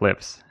like in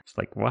Eclipse. It's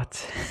like,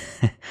 what?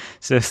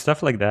 So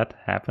stuff like that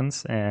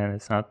happens, and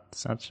it's not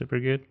super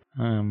good.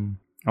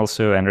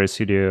 Also, Android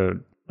Studio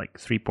like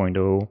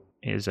 3.0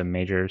 is a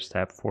major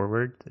step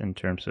forward in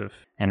terms of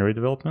Android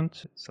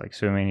development. It's like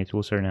so many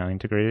tools are now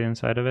integrated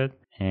inside of it,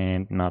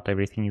 and not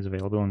everything is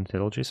available on the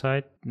IntelliJ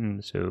side.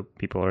 And so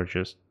people are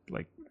just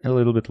like a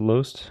little bit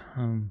lost,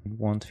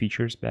 want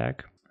features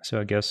back. So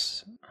I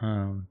guess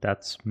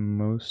that's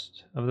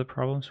most of the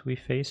problems we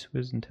face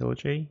with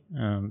IntelliJ.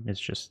 It's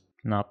just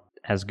not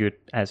as good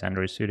as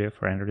Android Studio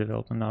for Android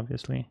development,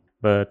 obviously.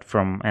 But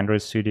from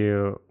Android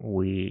Studio,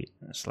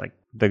 it's like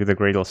the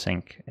Gradle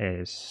sync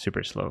is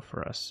super slow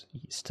for us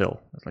still.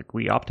 It's like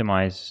we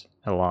optimize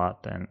a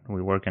lot and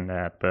we work on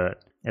that,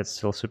 but it's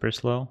still super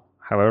slow.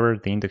 However,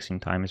 the indexing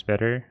time is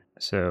better.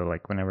 So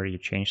like whenever you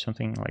change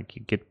something, like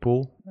you git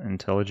pull,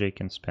 IntelliJ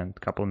can spend a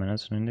couple of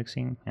minutes on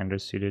indexing.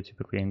 Android Studio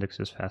typically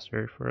indexes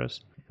faster for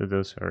us. So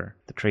those are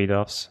the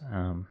trade-offs.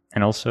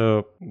 And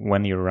also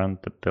when you run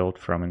the build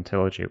from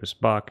IntelliJ with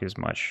Buck is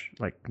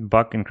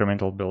Buck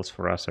incremental builds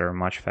for us are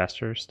much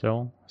faster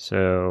still.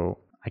 So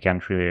I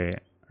can't really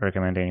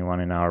recommend anyone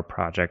in our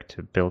project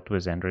to build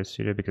with Android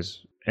Studio,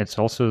 because it's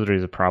also, there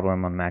is a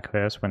problem on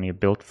macOS when you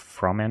build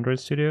from Android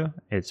Studio.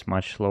 It's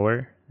much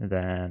slower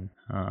than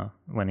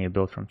when you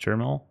build from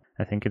terminal.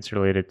 I think it's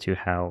related to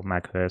how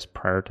macOS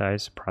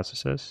prioritizes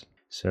processes.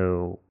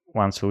 So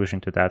one solution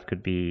to that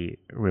could be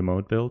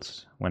remote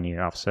builds, when you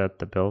offset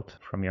the build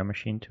from your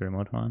machine to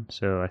remote one.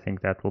 So I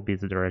think that will be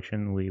the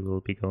direction we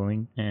will be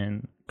going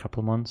in a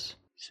couple of months.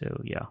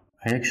 So yeah.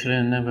 I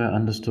actually never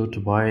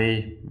understood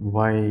why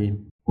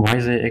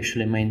they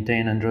actually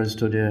maintain Android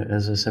Studio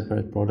as a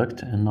separate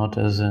product and not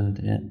as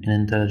an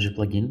IntelliJ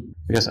plugin.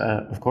 Because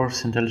of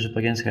course IntelliJ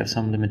plugins have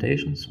some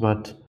limitations,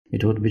 but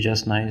it would be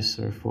just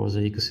nicer for the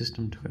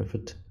ecosystem to have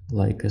it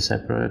like a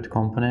separate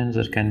component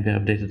that can be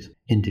updated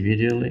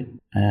individually.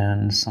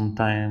 And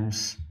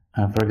sometimes,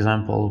 for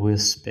example,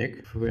 with spec,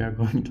 if we are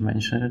going to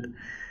mention it,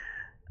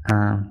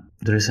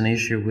 there is an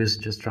issue with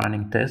just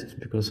running tests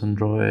because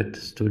Android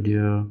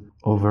Studio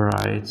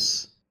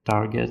overrides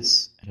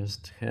targets. It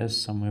just has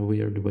some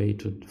weird way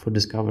for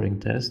discovering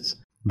tests.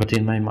 But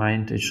in my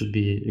mind, it should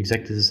be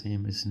exactly the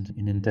same as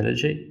in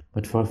IntelliJ.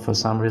 But for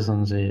some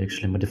reason, they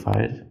actually modify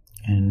it.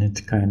 And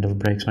it kind of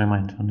breaks my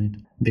mind on it.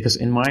 Because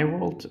in my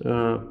world,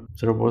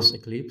 there was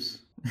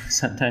Eclipse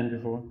some time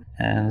before.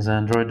 And the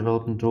Android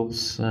development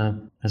tools,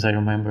 as I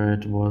remember,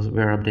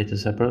 were updated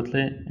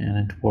separately.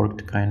 And it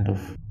worked kind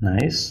of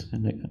nice.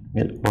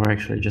 Or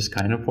actually just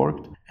kind of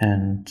worked.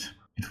 And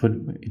it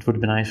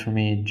would be nice for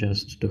me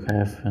just to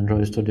have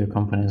Android Studio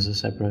Company as a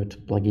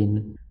separate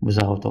plugin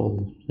without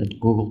all the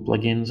Google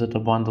plugins that are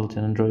bundled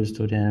in Android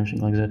Studio and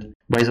everything like that.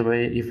 By the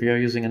way, if you are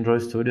using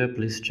Android Studio,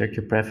 please check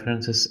your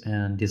preferences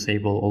and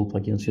disable all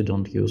plugins you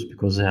don't use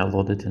because they are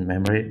loaded in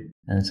memory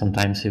and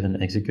sometimes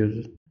even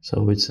executed.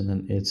 So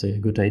it's a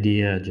good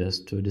idea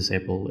just to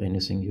disable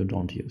anything you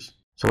don't use.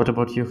 So what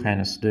about you,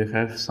 Hannes? Do you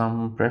have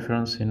some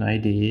preference in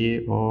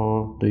IDE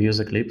or do you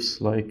use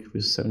Eclipse like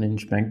with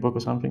 7-inch MacBook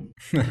or something?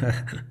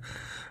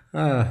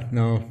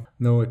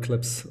 No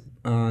Eclipse.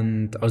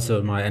 And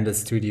also my Android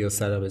Studio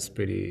setup is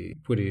pretty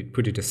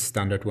the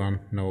standard one.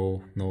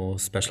 No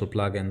special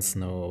plugins,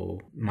 no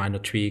minor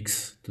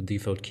tweaks to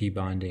default key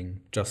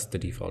binding, just the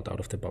default out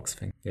of the box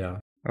thing. Yeah.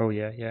 Oh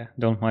yeah.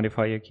 Don't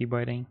modify your key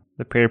binding.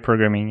 The pair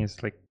programming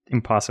is like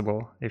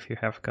impossible if you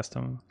have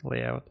custom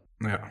layout.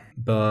 Yeah.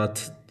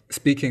 But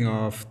speaking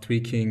of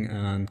tweaking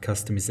and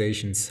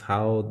customizations,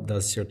 how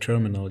does your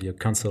terminal, your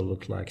console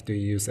look like? Do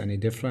you use any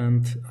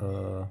different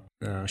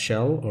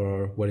shell,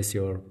 or what is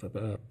your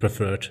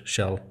preferred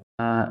shell?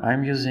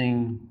 I'm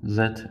using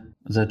that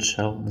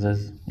shell.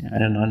 I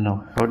don't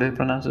know. How do you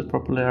pronounce it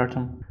properly,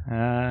 Artem?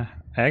 I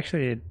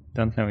actually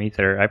don't know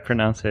either. I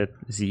pronounce it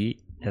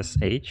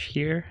ZSH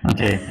here.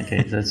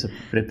 Okay, that's a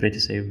pretty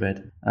safe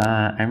bet.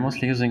 I'm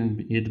mostly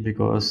using it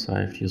because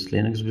I've used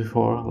Linux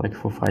before, like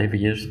for 5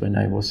 years when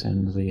I was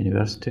in the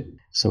university.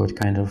 So it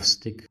kind of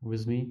stick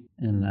with me.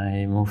 And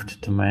I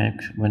moved to Mac.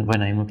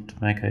 When I moved to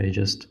Mac, I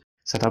just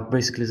set up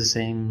basically the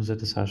same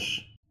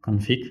ZSH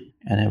config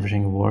and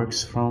everything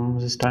works from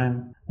this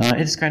time.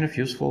 It's kind of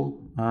useful.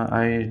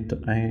 I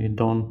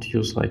don't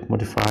use like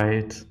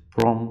modified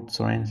prompts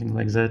or anything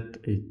like that.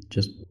 It's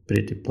just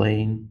pretty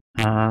plain.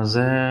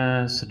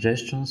 The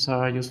suggestions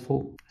are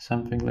useful,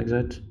 something like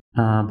that.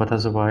 But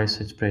otherwise,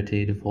 it's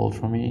pretty default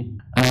for me.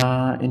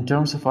 In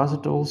terms of other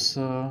tools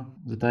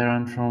that I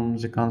run from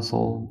the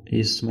console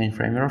is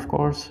Mainframer, of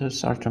course,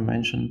 as Artur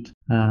mentioned.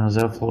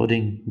 The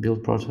offloading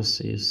build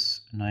process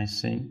is a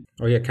nice thing.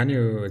 Oh yeah, can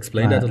you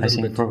explain that a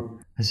little bit?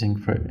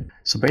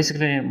 So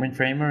basically,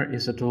 Mainframer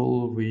is a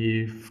tool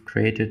we've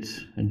created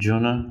in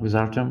Juno with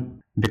Artem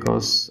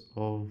because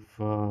of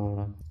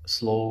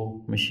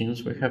slow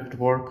machines we have at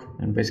work.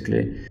 And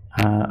basically,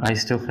 I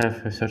still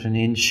have a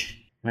 13-inch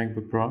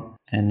MacBook Pro,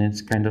 and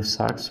it kind of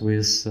sucks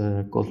with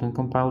Kotlin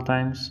compile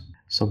times.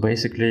 So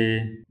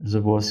basically,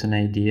 there was an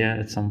idea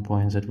at some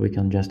point that we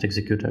can just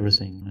execute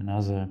everything on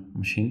another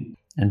machine.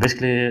 And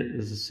basically,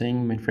 the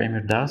thing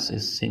Mainframer does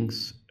is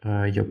syncs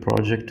your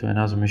project to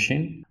another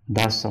machine,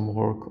 does some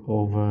work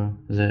over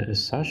the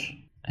SSH,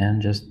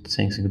 and just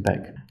syncs it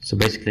back. So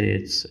basically,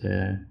 it's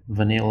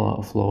vanilla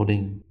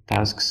offloading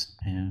tasks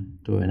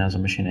to another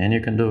machine, and you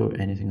can do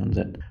anything on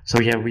that. So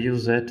yeah, we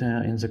use that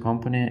in the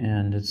company,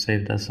 and it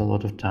saved us a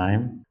lot of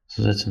time.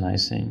 So that's a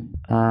nice thing.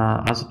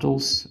 Other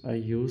tools I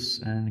use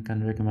and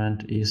can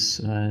recommend is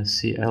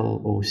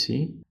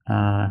CLOC.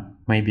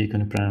 Maybe you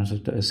can pronounce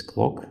it as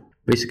clock.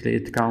 Basically,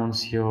 it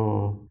counts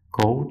your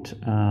code,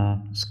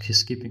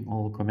 skipping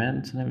all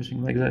comments and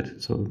everything like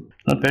that. So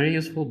not very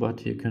useful,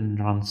 but you can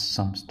run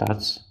some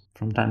stats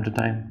from time to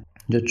time.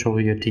 Just show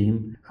your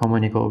team how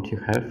many code you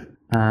have.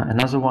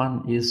 Another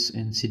one is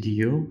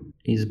NCDU,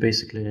 is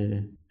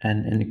basically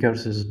an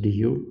ncurses du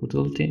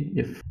utility,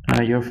 if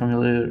you're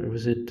familiar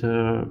with it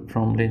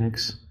from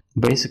Linux.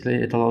 Basically,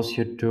 it allows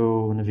you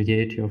to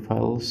navigate your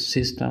file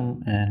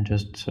system and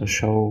just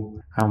show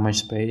how much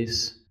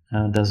space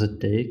does it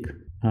take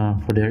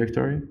for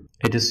directory.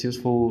 It is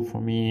useful for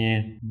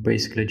me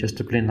basically just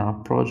to clean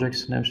up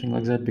projects and everything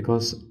like that,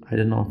 because I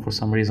don't know, for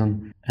some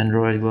reason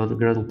Android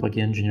Gradle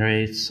plugin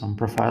generates some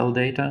profile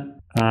data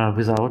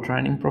without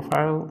running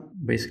profile,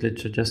 basically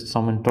to just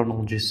some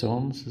internal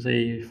JSONs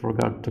they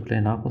forgot to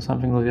clean up or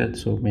something like that.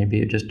 So maybe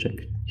you just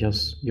check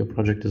your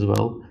project as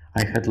well.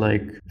 I had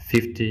like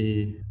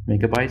 50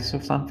 megabytes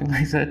of something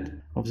like that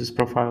of this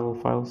profile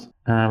files,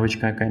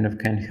 which kind of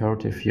can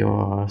hurt if you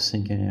are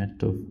syncing it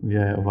to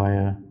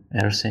via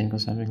AirSync or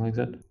something like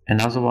that.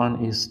 Another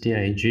one is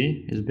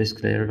TIG, is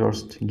basically a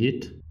reversed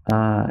Git.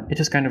 It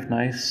is kind of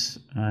nice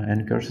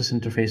and curious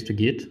interface to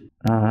Git,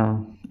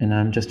 and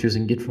I'm just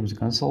using Git from the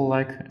console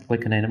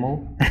like an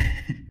animal,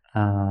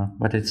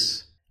 but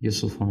it's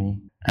useful for me.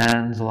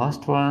 And the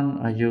last one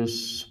I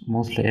use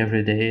mostly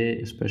every day,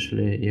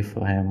 especially if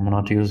I am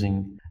not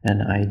using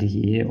an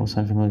IDE or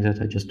something like that.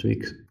 I just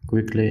tweak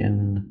quickly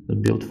in the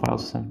build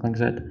files or something like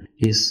that.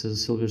 Is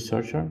Silver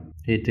Searcher.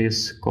 It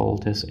is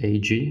called as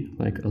AG,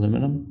 like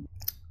aluminum.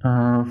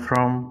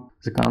 From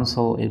the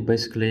console, it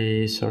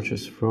basically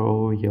searches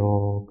through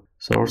your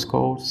source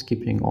code,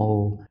 skipping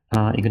all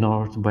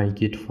ignored by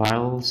Git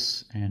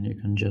files, and you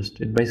can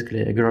it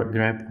basically a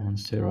grab on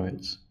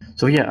steroids.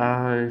 So yeah,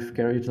 I've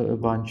carried a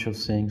bunch of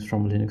things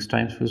from Linux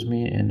times with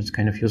me, and it's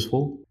kind of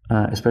useful,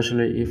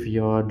 especially if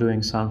you're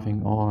doing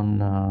something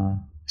on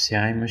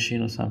CI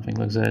machine or something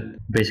like that,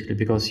 basically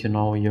because you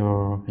know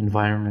your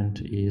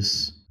environment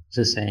is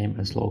the same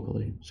as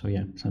locally. So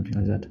yeah, something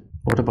like that.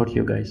 What about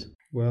you guys?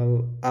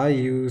 Well, I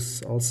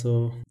use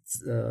also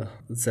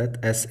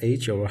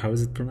ZSH, or how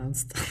is it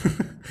pronounced?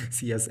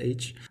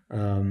 CSH.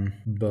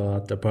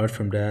 But apart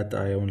from that,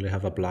 I only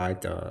have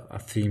applied a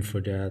theme for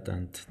that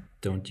and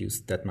don't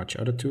use that much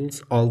other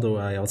tools. Although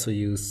I also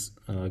use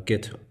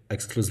Git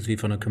exclusively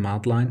for the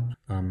command line.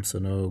 So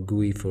no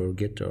GUI for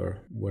Git or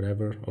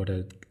whatever, or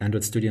the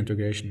Android Studio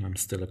integration. I'm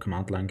still a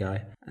command line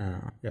guy.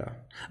 Yeah.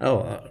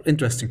 Oh,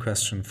 interesting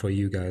question for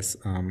you guys.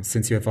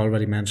 Since you have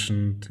already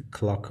mentioned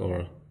clock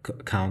or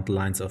count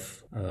lines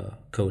of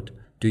code.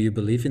 Do you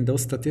believe in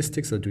those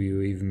statistics, or do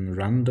you even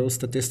run those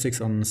statistics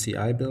on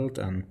CI build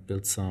and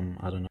build some,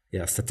 I don't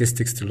know,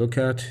 statistics to look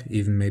at,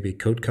 even maybe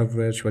code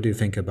coverage? What do you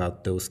think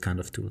about those kind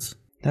of tools?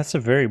 That's a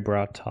very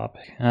broad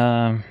topic.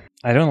 I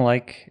don't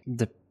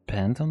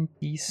depend on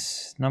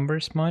these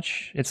numbers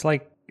much. It's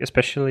like,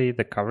 especially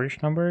the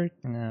coverage number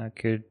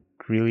could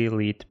really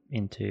lead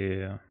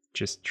into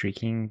just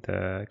tweaking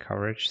the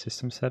coverage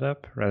system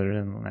setup rather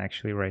than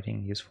actually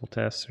writing useful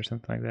tests or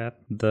something like that.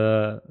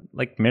 The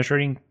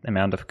measuring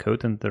amount of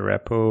code in the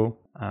repo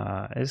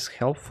is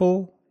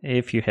helpful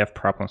if you have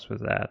problems with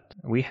that.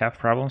 We have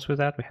problems with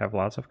that. We have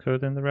lots of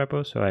code in the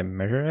repo, so I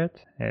measure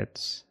it.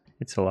 It's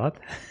a lot.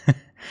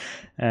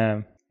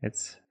 I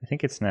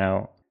think it's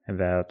now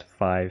about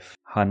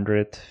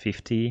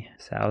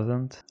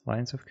 550,000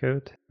 lines of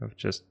code of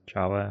just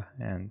Java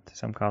and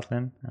some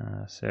Kotlin.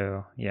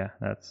 So yeah,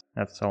 that's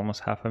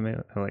almost a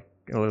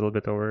little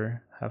bit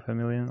over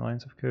 500,000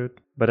 lines of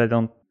code. But I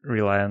don't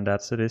rely on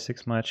that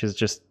statistics much. It's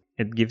just,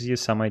 it gives you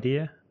some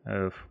idea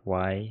of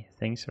why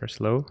things are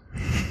slow.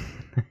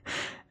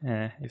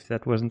 If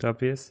that wasn't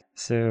obvious.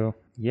 So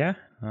yeah,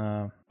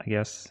 I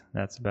guess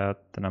that's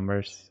about the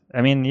numbers.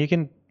 I mean, you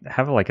can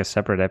have a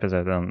separate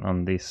episode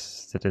on these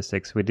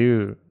statistics. We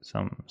do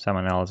some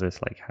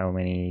analysis, like how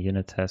many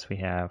unit tests we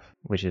have,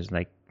 which is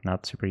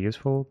not super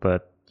useful,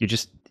 but you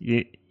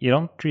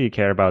don't really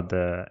care about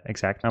the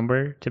exact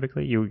number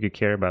typically. You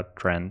care about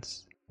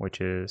trends,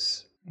 which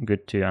is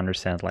good to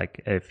understand,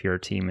 if your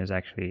team is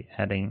actually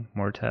adding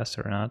more tests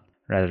or not,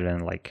 rather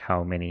than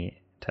how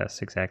many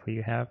tests exactly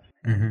you have.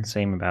 Mm-hmm.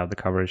 Same about the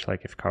coverage.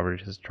 If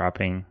coverage is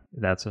dropping,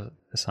 that's a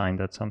sign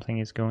that something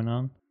is going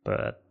on.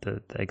 But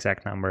the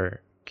exact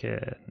number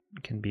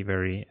can be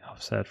very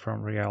offset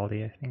from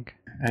reality, I think.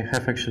 I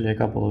have actually a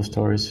couple of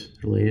stories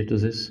related to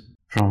this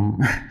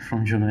from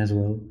Juno as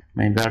well.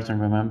 Maybe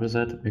Artem remembers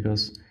that,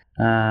 because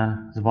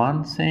the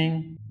one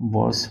thing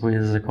was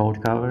with the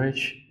code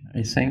coverage,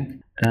 I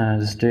think.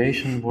 The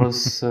situation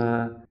was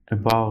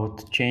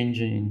about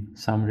changing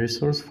some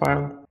resource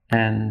file,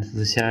 and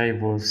the CI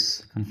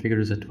was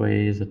configured that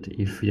way that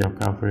if your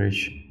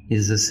coverage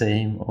is the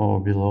same or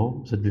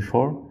below that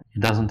before,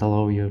 it doesn't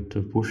allow you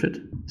to push it.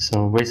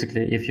 So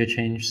basically, if you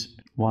change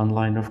one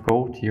line of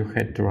code, you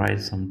had to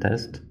write some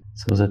test.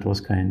 So that was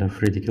kind of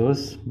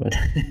ridiculous, but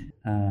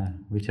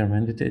we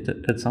terminated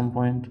it at some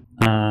point.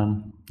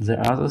 The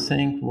other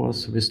thing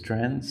was with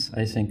trends.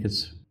 I think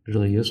it's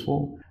really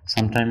useful.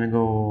 Some time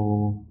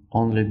ago,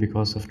 only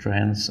because of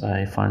trends,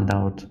 I found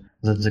out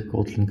that the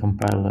Kotlin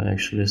compiler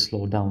actually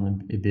slowed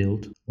down a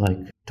build,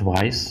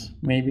 twice,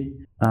 maybe.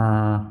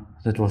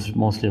 That was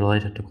mostly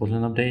related to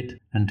Kotlin update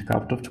and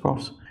Capt, of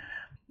course.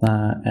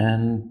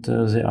 And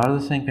the other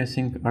thing, I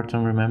think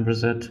Artem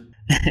remembers that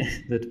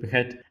we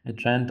had a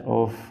trend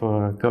of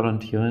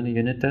current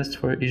unit tests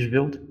for each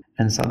build,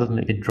 and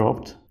suddenly it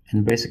dropped.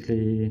 And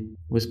basically,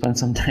 we spent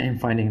some time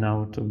finding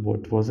out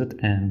what was it.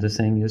 And the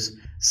thing is,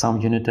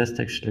 some unit test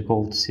actually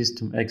called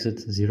system exit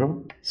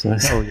 0. So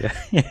oh yeah,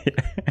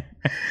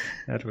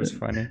 that was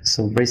funny.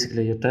 So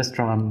basically, your test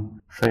run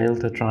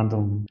failed at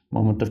random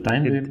moment of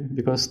time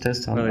because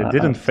tests. Well, it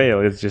didn't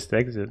fail. It's just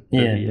exit.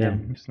 Yeah.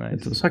 It's nice.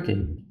 It was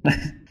okay.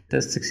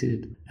 test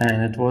succeeded.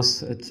 And it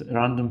was at a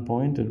random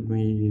point, and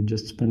we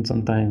just spent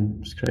some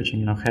time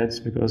scratching our heads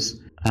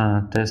because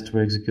tests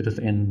were executed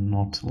in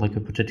not like a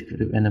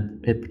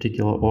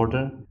particular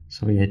order.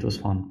 So yeah, it was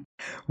fun.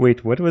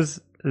 Wait,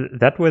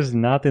 that was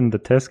not in the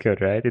test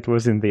code, right? It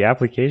was in the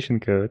application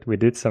code. We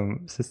did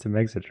some system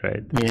exit,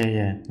 right?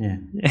 Yeah.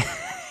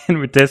 And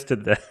we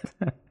tested that.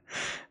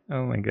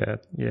 Oh my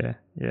god. Yeah.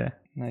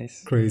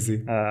 Nice.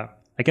 Crazy.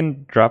 I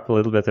can drop a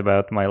little bit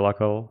about my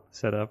local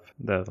setup,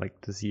 the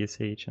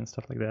ZSH and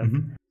stuff like that.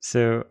 Mm-hmm.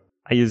 So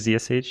I use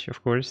ZSH,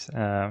 of course.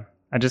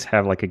 I just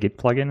have like a Git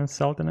plugin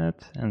installed in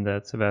it, and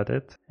that's about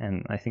it.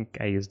 And I think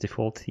I use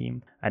default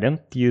theme. I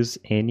don't use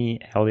any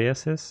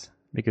aliases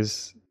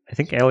because I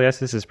think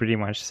aliases is pretty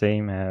much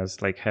same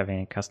as like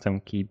having custom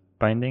key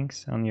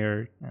bindings on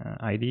your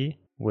IDE,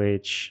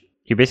 which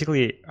you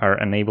basically are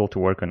unable to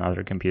work on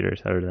other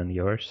computers other than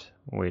yours,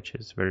 which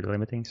is very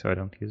limiting. So I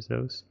don't use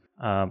those.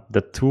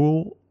 The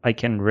tool I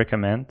can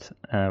recommend,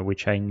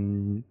 which I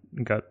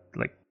got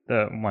like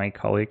my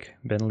colleague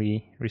Ben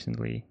Lee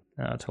recently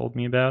told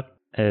me about,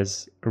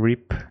 is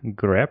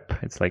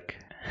ripgrep. It's like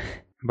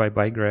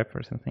bye grep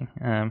or something.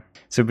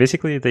 So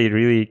basically, they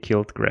really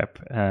killed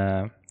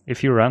grep.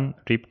 If you run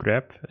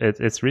ripgrep,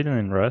 it's written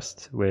in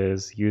Rust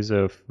with use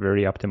of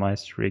very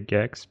optimized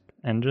regex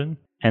engine,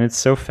 and it's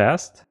so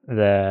fast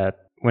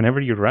that whenever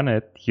you run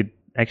it, you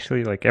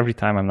actually like every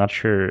time. I'm not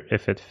sure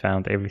if it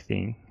found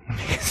everything.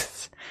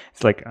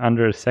 It's like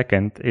under a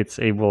second, it's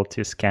able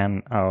to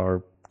scan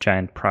our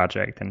giant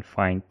project and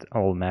find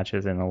all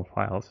matches and all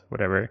files,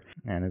 whatever.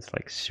 And it's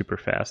like super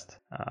fast.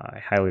 I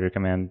highly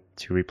recommend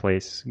to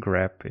replace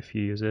grep if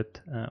you use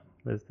it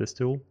with this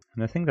tool.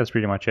 And I think that's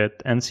pretty much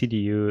it.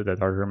 NCDU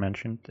that Artur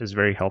mentioned is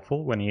very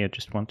helpful when you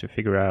just want to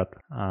figure out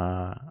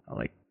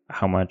like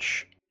how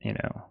much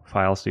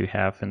files do you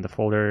have in the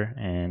folder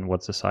and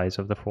what's the size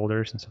of the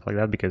folders and stuff like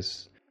that.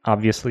 Because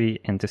obviously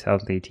in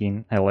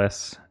 2018,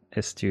 ls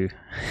is too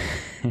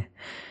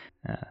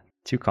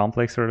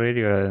complex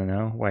already. I don't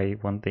know why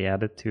won't they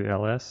add it to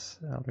ls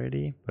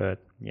already, but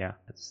yeah,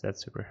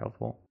 that's super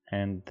helpful.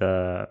 And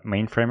the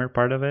mainframer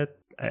part of it,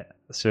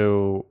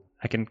 so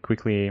I can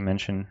quickly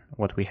mention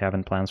what we have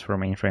in plans for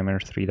mainframer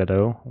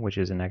 3.0, which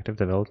is in active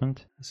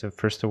development. So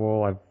first of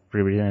all, I've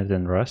rewritten it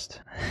in Rust,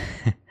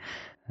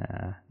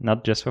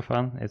 not just for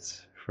fun.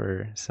 It's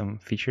for some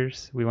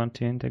features we want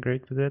to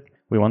integrate with it.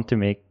 We want to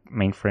make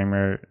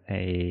mainframer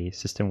a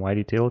system-wide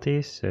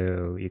utility,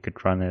 so you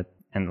could run it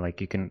and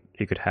like you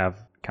could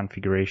have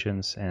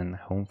configurations and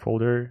home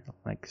folder,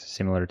 like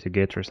similar to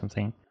Git or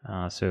something.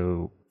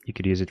 So you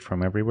could use it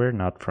from everywhere,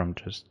 not from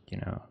just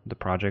the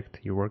project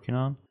you're working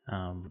on.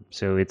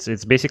 So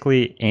it's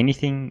basically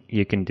anything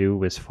you can do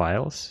with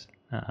files,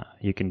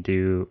 you can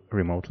do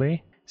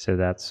remotely. So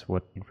that's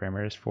what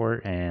mainframer is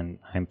for, and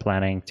I'm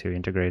planning to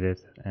integrate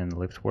it in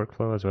Lyft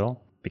workflow as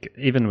well. Because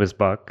even with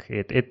Buck,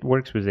 it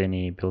works with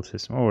any build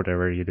system or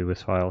whatever you do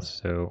with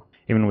files. So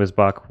even with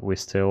Buck, we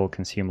still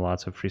consume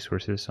lots of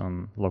resources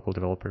on local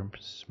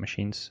developers'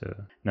 machines. So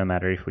no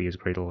matter if we use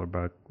Gradle or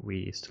Buck,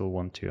 we still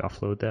want to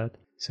offload that.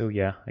 So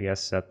yeah, I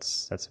guess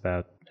that's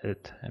about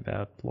it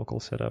about local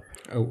setup.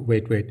 Oh,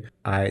 wait.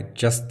 I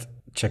just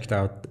checked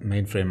out the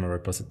mainframer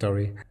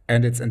repository,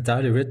 and it's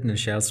entirely written in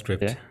shell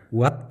script. Yeah.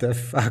 What the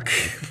fuck?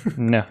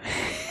 No.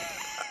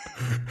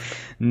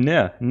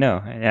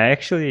 No.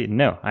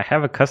 I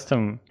have a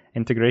custom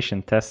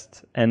integration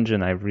test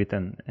engine I've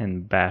written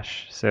in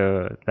Bash.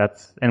 So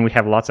and we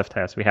have lots of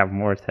tests. We have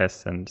more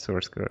tests than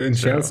source code. In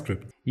shell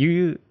script?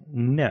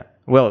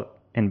 Well,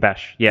 in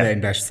Bash. Yeah,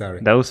 in Bash,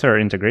 sorry. Those are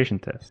integration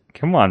tests.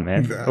 Come on,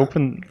 man.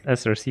 Open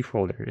SRC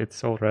folder.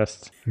 It's all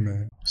Rust.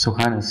 Man. So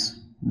Hannes,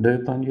 do you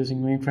plan using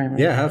mainframer?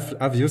 Yeah,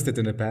 I've used it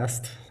in the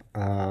past.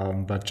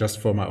 But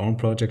just for my own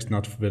projects,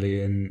 not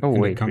really in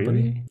the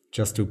company. Really?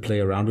 Just to play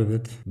around with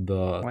it.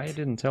 But why you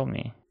didn't tell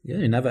me? Yeah,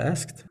 you never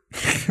asked.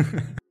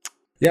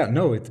 Yeah,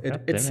 no,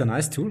 it's a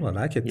nice tool. I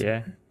like it.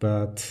 Yeah.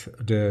 But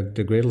the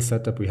Gradle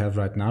setup we have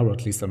right now, or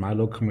at least on my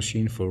local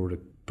machine for the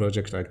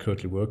project I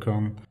currently work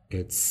on,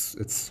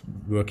 it's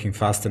working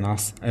fast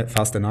enough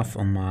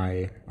on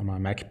my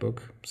MacBook.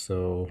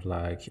 So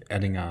like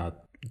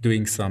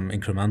doing some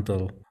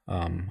incremental.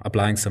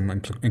 Applying some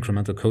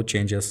incremental code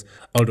changes,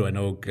 although I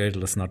know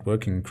Gradle is not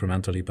working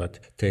incrementally, but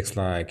it takes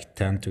like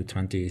 10 to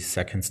 20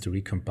 seconds to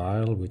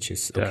recompile, which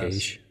is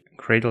okay-ish.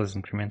 Gradle is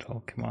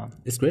incremental, come on.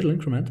 Is Gradle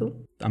incremental?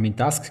 I mean,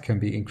 tasks can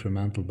be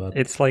incremental, but...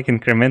 It's like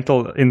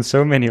incremental in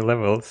so many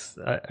levels,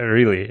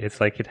 really.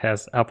 It's like it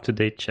has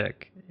up-to-date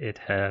check. It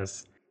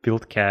has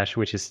build cache,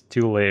 which is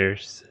 2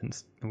 layers,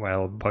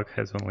 while Buck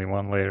has only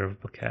 1 layer of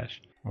build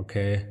cache.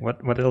 Okay.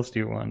 What else do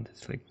you want?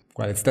 It's like...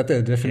 Well, is that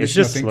the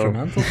definition of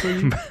incremental for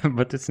you?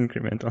 But it's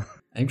incremental.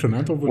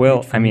 Incremental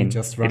would mean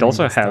just running it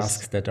also has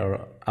tasks that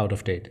are out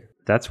of date.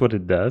 That's what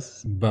it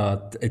does.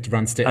 But it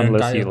runs the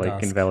unless entire you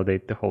task.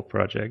 invalidate the whole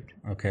project.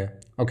 Okay,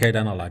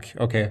 then I like.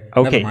 Okay,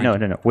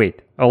 no.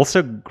 Wait.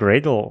 Also,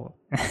 Gradle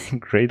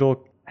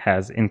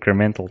has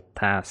incremental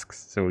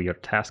tasks, so your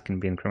task can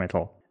be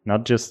incremental,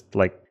 not just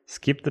like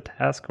skip the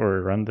task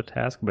or run the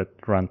task, but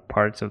run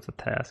parts of the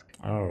task.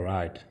 All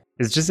right.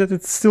 It's just that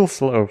it's still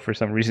slow for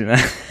some reason.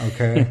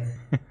 Okay.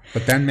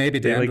 But then maybe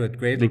the They, like, Android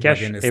Gradle they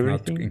cache plugin is not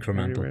everything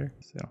incremental. everywhere.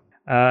 So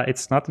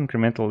it's not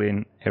incremental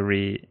in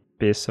every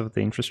piece of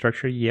the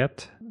infrastructure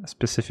yet.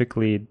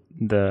 Specifically,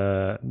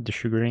 the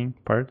desugaring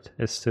part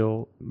is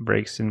still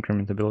breaks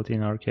incrementability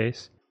in our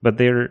case, but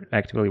they're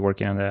actively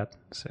working on that.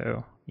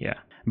 So yeah,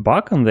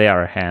 Bach on the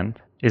other hand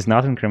is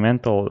not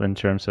incremental in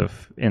terms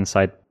of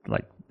inside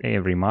like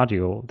every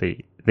module.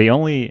 They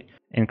only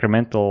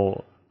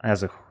incremental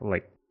as a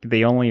like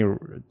they only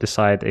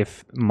decide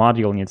if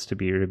module needs to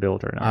be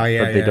rebuilt or not,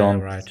 but they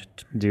don't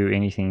do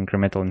anything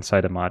incremental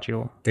inside a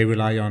module. They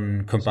rely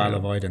on compile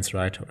avoidance,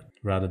 right,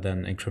 rather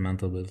than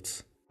incremental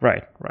builds.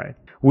 Right.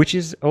 Which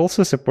is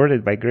also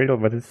supported by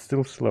Gradle, but it's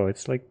still slow.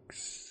 It's like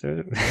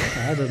so.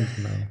 I don't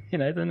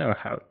know. I don't know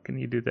how can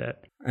you do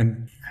that.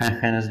 And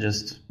Hannes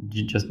just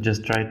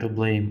try to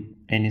blame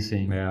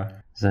anything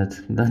that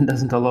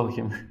doesn't allow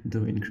him to do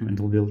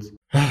incremental builds.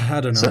 I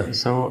don't know.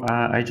 So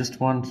I just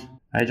want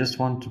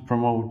to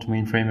promote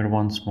Mainframer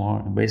once more.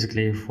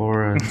 Basically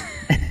for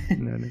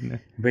No.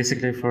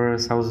 Basically for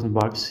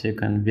 $1,000 you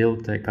can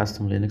build a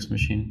custom Linux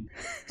machine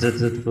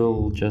that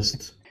will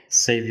just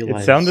save you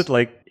lives. It sounded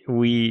like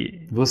you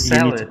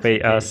need to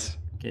pay us.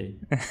 Okay.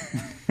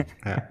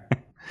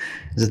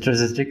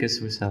 The trick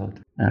is we sell it.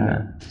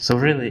 So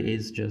really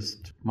it's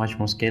just much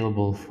more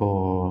scalable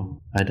for,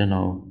 I don't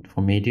know,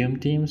 for medium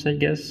teams, I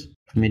guess,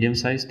 for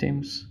medium-sized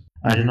teams.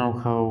 I don't know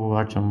how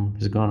Artem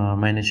is gonna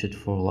manage it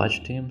for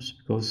large teams,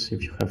 because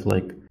if you have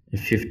like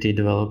 50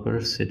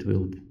 developers, it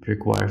will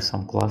require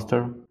some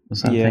cluster or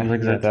something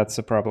like that. Yeah, that's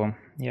a problem.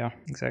 Yeah,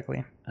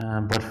 exactly.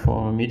 But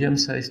for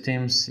medium-sized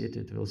teams,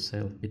 it will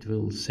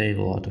save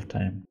a lot of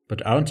time.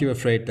 But aren't you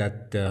afraid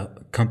that the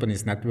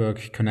company's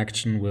network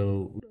connection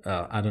will,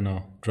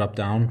 drop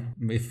down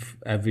if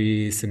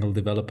every single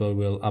developer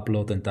will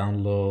upload and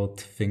download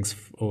things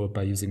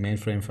by using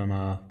mainframe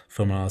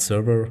from a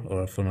server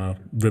or from a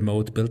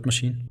remote build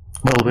machine?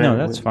 Well, no,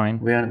 that's fine.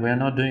 We are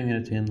not doing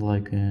it in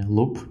like a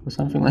loop or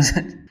something like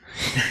that.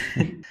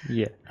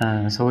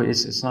 Yeah. So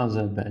it's not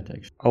that bad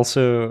actually.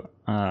 Also,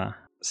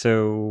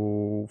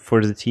 so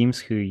for the teams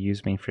who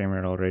use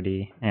Mainframer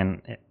already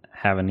and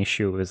have an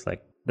issue with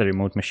like the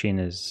remote machine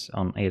is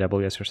on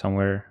AWS or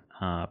somewhere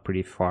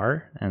pretty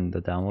far and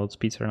the download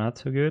speeds are not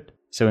so good.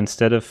 So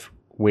instead of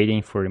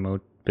waiting for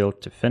remote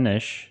build to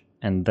finish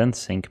and then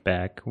sync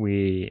back,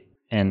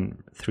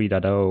 in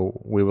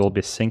 3.0 we will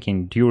be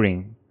syncing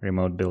during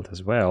remote build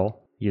as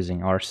well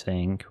using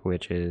rsync,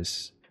 which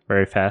is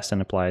very fast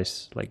and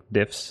applies like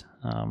diffs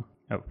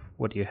of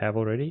what you have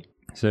already.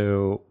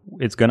 So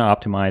it's going to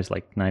optimize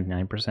like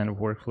 99% of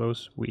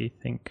workflows we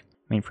think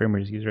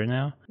mainframers use right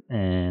now,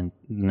 and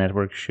the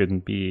network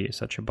shouldn't be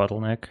such a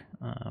bottleneck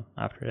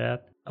after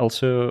that.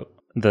 Also,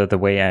 the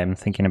way I'm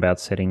thinking about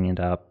setting it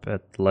up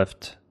at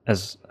Lyft,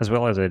 as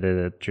well as I did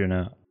at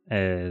Juno,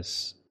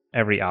 is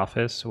every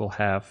office will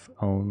have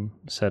own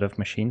set of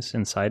machines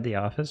inside the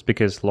office,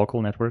 because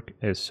local network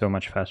is so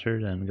much faster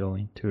than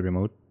going to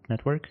remote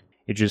network.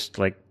 You just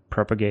like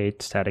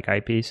propagate static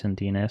IPs and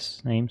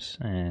DNS names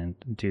and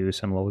do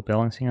some load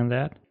balancing on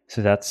that.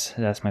 So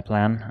that's my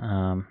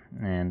plan.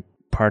 And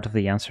part of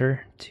the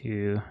answer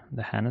to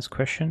the Hannes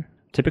question.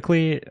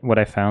 Typically, what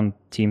I found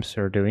teams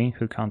are doing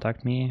who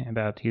contact me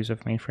about use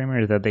of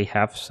Mainframer is that they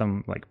have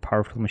some like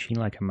powerful machine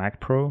like a Mac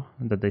Pro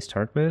that they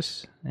start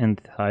with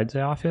inside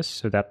the office.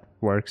 So that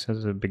works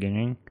as a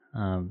beginning.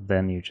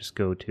 Then you just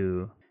go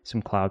to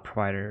some cloud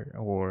provider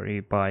or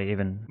you buy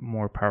even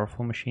more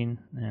powerful machine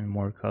and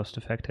more cost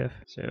effective.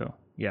 So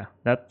yeah,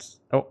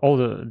 that's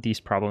all these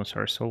problems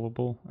are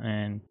solvable,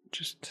 and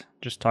just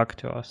talk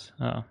to us.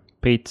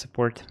 Paid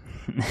support.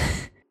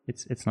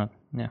 It's not.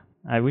 Yeah,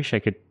 I wish I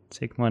could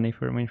take money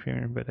for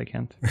Mainframer, but I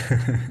can't.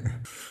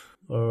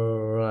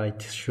 All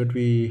right. Should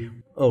we...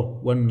 Oh,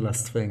 one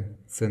last thing.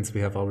 Since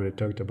we have already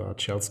talked about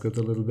shell script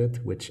a little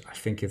bit, which I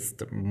think is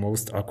the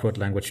most awkward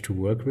language to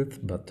work with,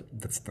 but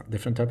that's a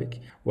different topic.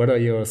 What are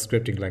your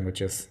scripting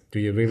languages? Do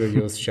you really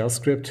use shell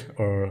script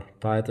or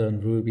Python,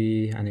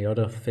 Ruby, any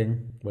other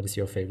thing? What is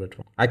your favorite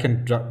one? I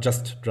can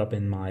just drop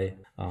in my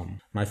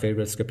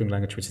favorite scripting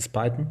language, which is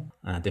Python.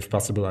 And if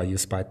possible, I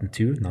use Python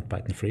 2, not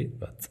Python 3,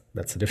 but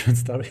that's a different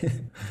story.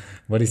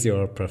 What is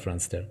your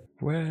preference there?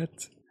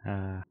 What?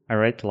 I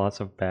write lots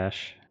of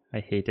bash.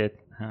 I hate it.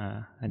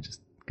 I just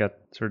got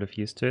sort of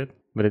used to it,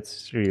 but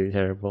it's really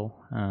terrible.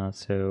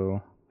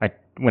 So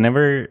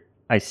whenever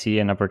I see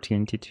an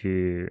opportunity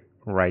to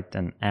write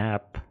an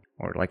app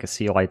or like a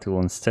CLI tool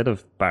instead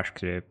of bash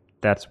script,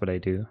 that's what I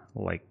do.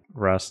 Like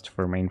Rust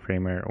for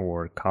Mainframer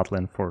or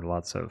Kotlin for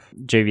lots of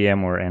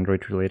JVM or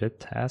Android related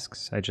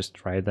tasks. I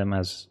just write them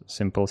as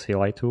simple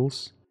CLI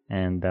tools,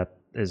 and that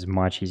is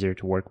much easier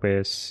to work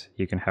with.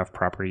 You can have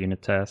proper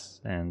unit tests,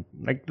 and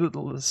like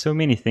so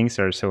many things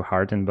are so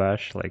hard in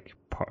bash, like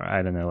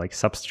I don't know, like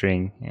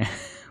substring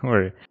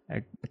or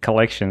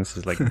collections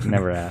is like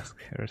never ask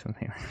or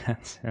something like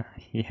that. So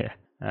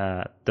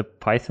yeah, the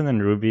Python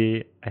and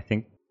Ruby, I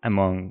think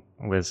among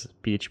with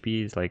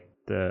PHP is like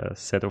the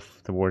set of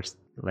the worst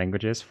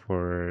languages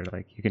for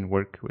like you can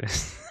work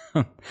with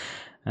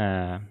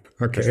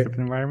Okay. script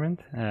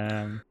environment.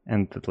 And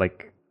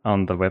like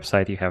on the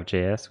website you have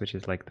JS, which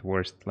is like the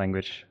worst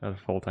language of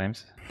all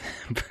times.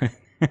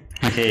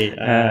 Okay,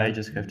 I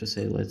just have to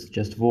say, let's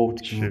just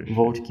vote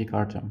kick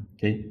Artem.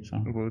 Okay,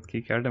 so Vote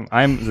kick Artem.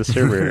 I'm the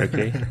server,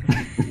 okay?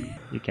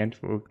 You can't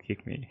vote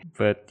kick me.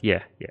 But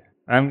yeah.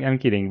 I'm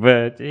kidding.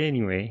 But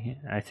anyway,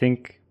 I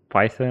think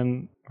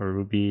Python or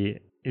Ruby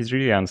is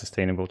really an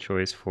unsustainable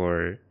choice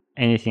for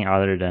anything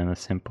other than a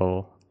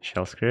simple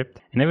shell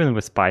script. And even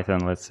with Python,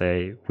 let's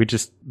say,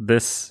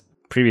 this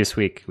previous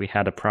week, we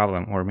had a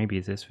problem, or maybe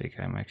this week,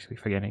 I'm actually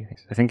forgetting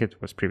things. I think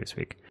it was previous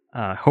week.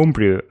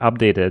 Homebrew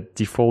updated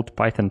default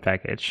Python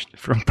package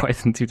from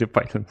Python 2 to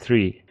Python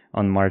 3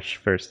 on March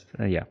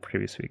 1st.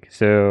 Previous week.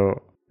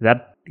 So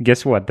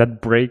guess what?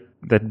 That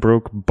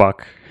broke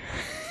Buck.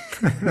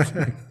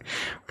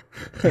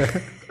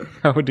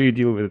 How do you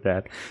deal with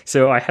that?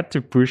 So I had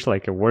to push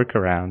like a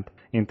workaround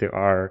into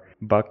our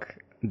Buck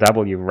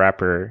W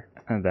wrapper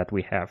that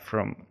we have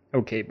from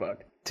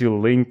OKBuck to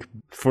link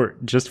for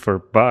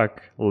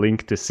Buck,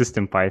 link to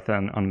System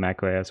Python on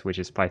macOS, which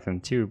is Python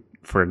 2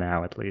 for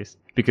now at least,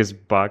 because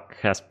Buck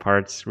has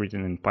parts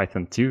written in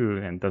Python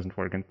 2 and doesn't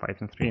work in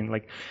Python 3. And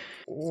like,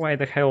 why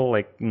the hell,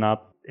 like,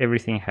 not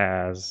everything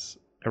has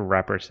a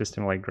wrapper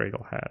system like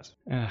Gradle has?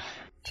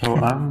 So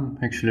I'm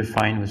actually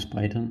fine with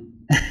Python.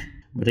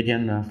 But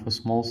again, for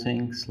small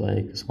things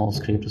like a small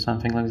script or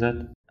something like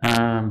that.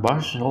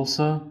 Bash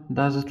also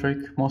does the trick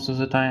most of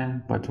the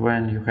time, but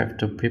when you have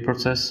to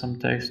pre-process some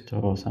text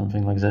or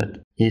something like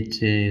that,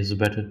 it is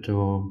better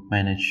to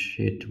manage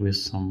it with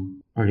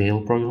some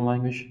real programming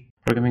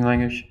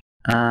language.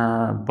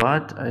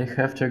 But I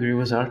have to agree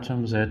with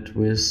Artem that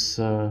with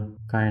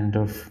kind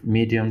of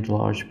medium to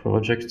large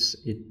projects,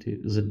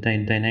 the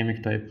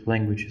dynamic type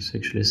languages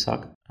actually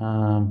suck.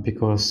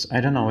 Because I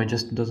don't know, it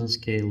just doesn't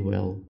scale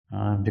well.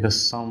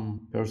 Because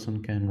some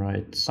person can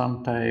write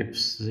some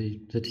types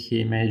that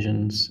he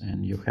imagines,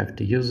 and you have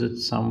to use it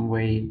some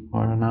way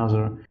or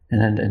another.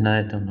 And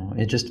I don't know,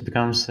 it just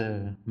becomes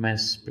a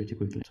mess pretty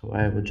quickly. So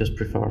I would just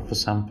prefer for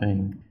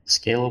something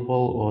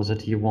scalable or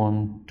that you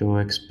want to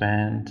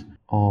expand,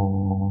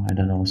 or I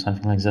don't know,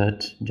 something like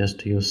that, just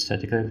to use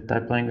static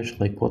type language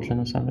like Kotlin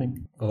or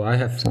something. Oh, I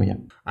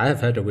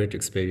have had a weird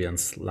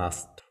experience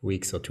last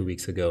week or 2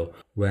 weeks ago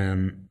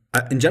when,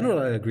 in general,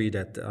 I agree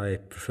that I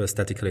prefer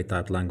statically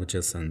typed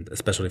languages, and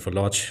especially for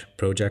large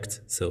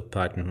projects. So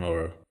Python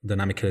or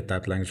dynamically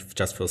typed language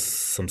just for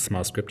some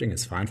small scripting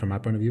is fine from my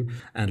point of view.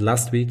 And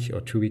last week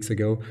or 2 weeks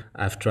ago,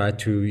 I've tried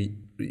to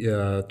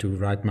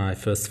write my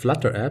first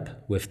Flutter app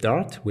with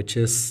Dart,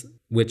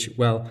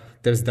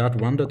 there's Dart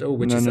 1.0,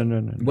 which is...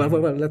 No. Well,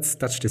 let's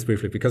touch this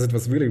briefly, because it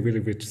was really, really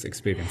rich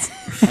experience.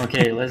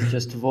 Okay, let's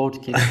just vote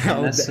kick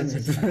Hannes.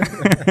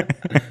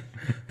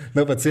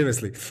 No, but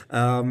seriously,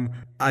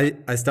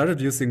 I started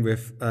using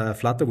with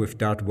Flutter with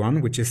Dart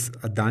 1, which is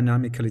a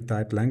dynamically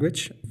typed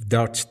language.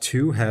 Dart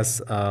 2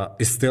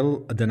 is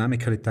still a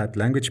dynamically typed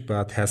language,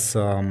 but has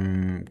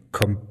some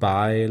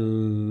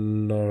compiler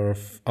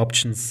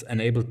options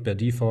enabled by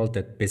default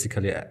that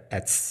basically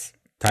adds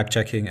type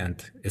checking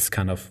and is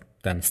kind of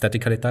then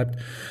statically typed.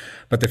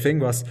 But the thing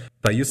was,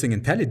 by using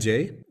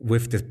IntelliJ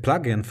with the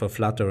plugin for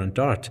Flutter and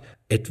Dart,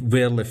 it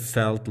really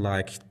felt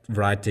like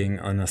writing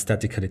on a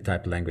statically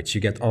typed language.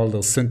 You get all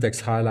those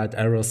syntax highlight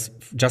errors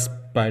just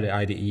by the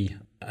IDE,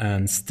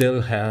 and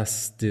still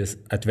has these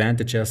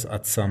advantages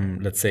at some,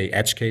 let's say,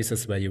 edge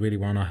cases where you really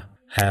want to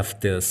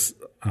have this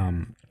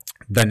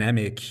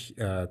dynamic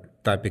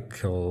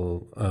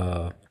typical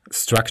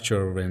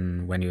structure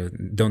when you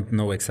don't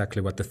know exactly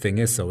what the thing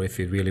is. So if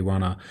you really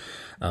want to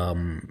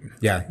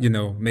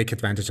make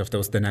advantage of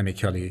those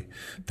dynamically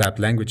typed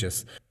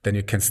languages, then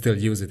you can still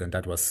use it. And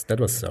that was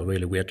a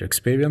really weird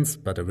experience,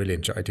 but I really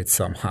enjoyed it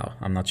somehow.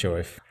 I'm not sure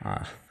if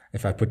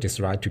I put this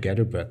right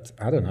together, but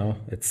I don't know.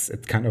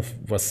 It kind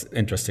of was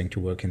interesting to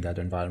work in that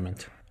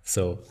environment.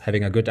 So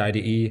having a good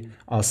IDE,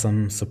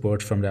 awesome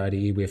support from the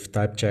IDE with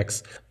type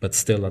checks, but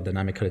still a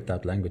dynamically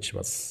typed language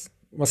was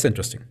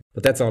interesting.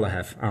 But that's all I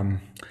have.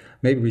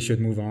 Maybe we should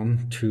move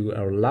on to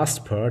our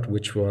last part,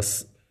 which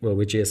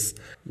is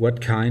what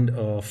kind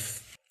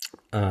of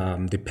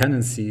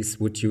dependencies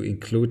would you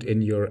include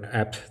in your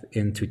app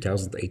in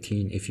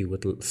 2018 if you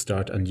would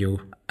start a new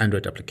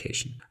Android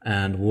application?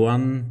 And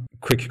one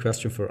quick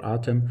question for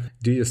Artem: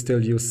 do you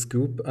still use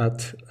Scoop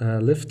at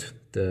Lyft,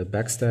 the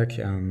backstack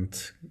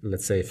and,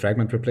 let's say,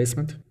 fragment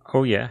replacement?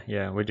 Oh yeah,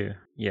 we do.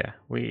 Yeah,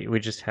 we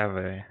just have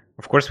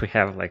of course we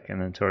have like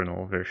an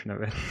internal version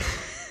of it.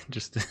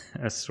 Just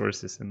as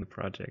sources in the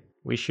project.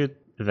 We should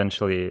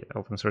eventually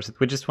open source it.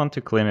 We just want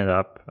to clean it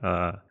up.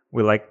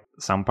 We like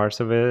some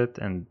parts of it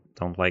and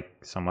don't like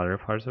some other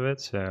parts of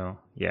it. So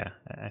yeah,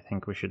 I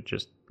think we should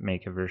just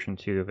make a version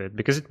 2 of it,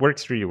 because it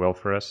works really well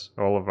for us.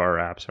 All of our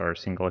apps are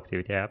single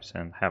activity apps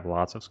and have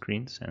lots of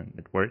screens, and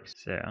it works.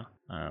 So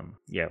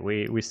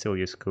we still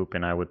use Scoop,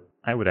 and I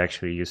would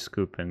actually use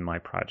Scoop in my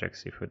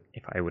projects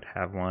if I would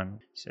have one.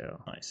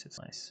 So nice, it's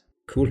nice.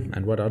 Cool.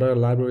 And what other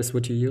libraries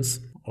would you use?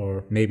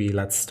 Or maybe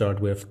let's start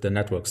with the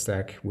network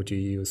stack. Would you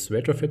use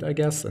Retrofit, I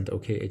guess, and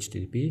OK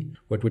HTTP?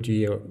 What would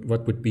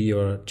be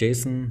your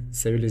JSON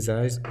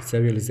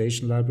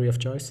serialization library of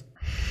choice?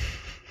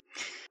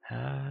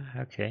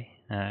 Okay.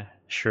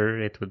 Sure,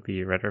 it would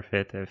be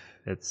Retrofit if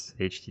it's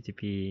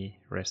HTTP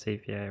REST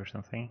API or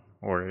something,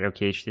 or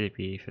OK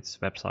HTTP if it's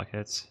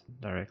WebSockets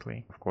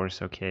directly. Of course,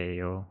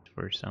 OKIO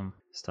for some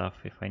stuff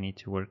if I need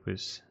to work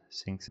with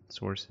sync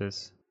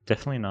sources.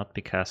 Definitely not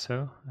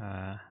Picasso.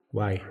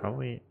 Why?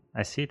 Probably.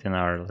 I see it in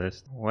our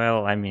list.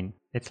 Well, I mean,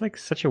 it's like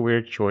such a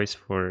weird choice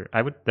for.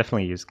 I would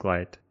definitely use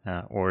Glide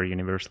or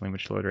Universal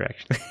Image Loader,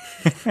 actually.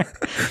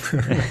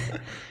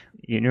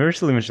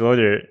 Universal Image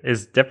Loader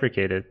is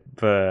deprecated,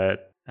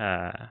 but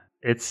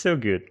it's so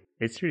good.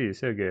 It's really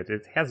so good.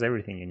 It has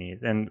everything you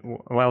need. And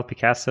while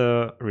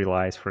Picasso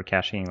relies for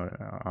caching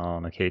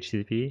on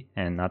HTTP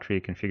and not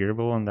really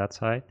configurable on that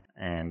side,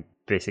 and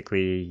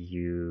basically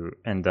you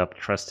end up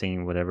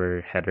trusting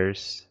whatever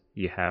headers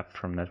you have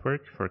from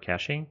network for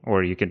caching,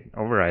 or you can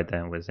override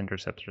them with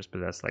interceptors, but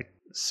that's like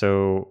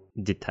so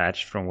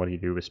detached from what you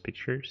do with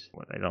pictures,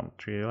 what I don't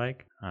really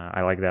like.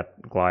 I like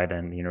that Glide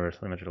and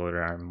Universal Image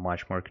Loader are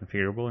much more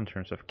configurable in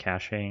terms of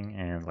caching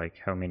and like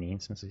how many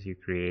instances you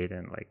create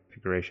and like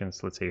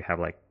configurations. Let's say you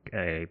have like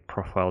a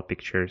profile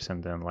pictures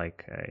and then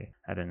like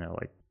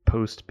like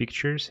post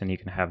pictures, and you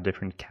can have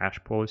different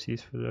cache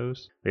policies for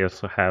those. They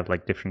also have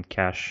like different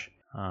cache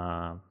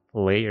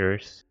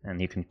layers,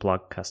 and you can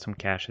plug custom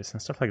caches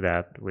and stuff like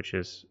that, which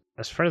is,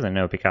 as far as I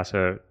know,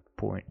 Picasso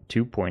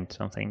 2 point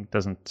something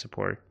doesn't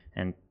support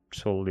and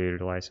solely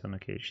relies on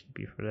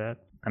HTTP for that.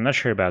 I'm not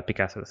sure about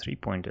Picasso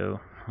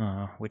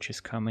 3.0, which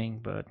is coming,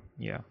 but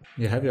yeah.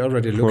 Yeah, have you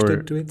already looked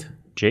into it?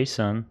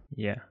 JSON,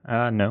 yeah.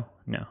 No,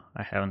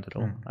 I haven't at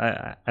all.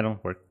 I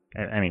don't work.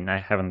 I mean, I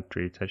haven't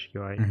really touched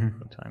UI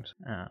sometimes.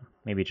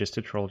 Maybe just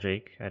to troll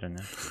Jake. I don't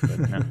know. But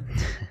no.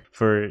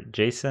 For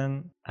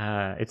JSON,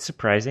 it's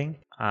surprising.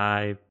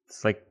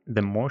 It's like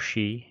the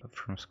Moshi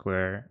from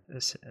Square.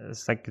 It's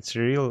like it's a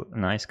real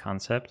nice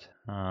concept,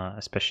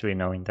 especially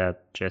knowing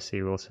that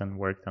Jesse Wilson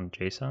worked on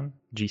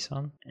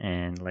JSON,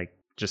 and like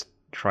just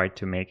tried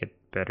to make a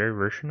better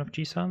version of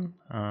JSON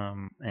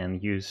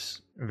and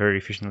very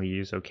efficiently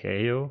use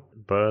OKIO.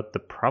 But the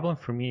problem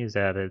for me is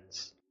that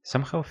it's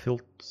somehow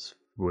feels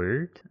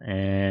weird.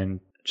 And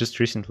just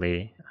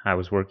recently I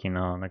was working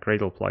on a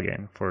Gradle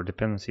plugin for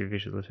dependency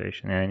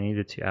visualization, and I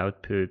needed to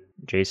output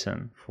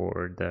JSON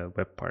for the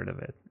web part of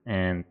it.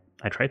 And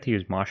I tried to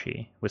use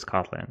Moshi with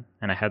Kotlin,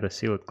 and I had a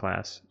sealed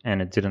class,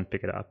 and it didn't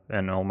pick it up,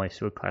 and all my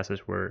sealed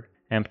classes were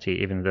empty,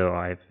 even though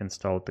I've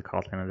installed the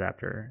Kotlin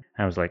adapter.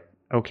 And I was like,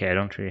 okay, I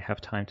don't really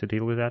have time to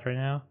deal with that right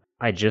now.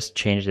 I just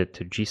changed it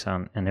to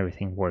JSON and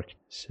everything worked.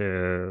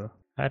 So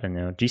I don't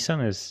know.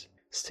 JSON is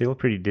still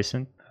pretty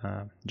decent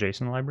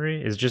JSON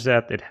library. It's just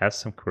that it has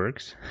some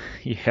quirks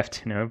you have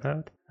to know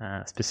about.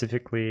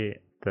 Specifically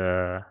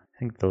I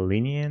think the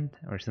lenient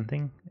or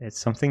something. It's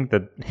something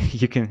that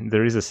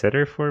there is a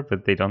setter for,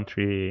 but they don't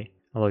really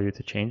allow you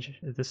to change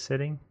this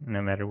setting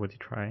no matter what you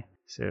try.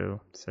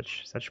 So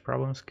such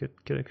problems could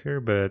occur,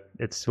 but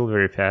it's still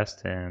very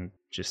fast and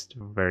just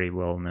very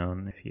well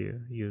known if you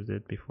used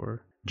it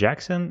before.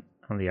 Jackson,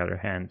 on the other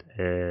hand,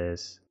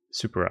 is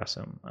super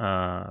awesome,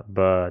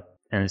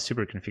 and it's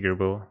super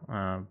configurable,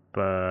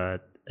 but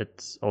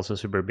it's also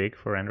super big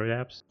for Android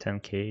apps,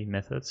 10K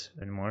methods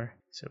and more.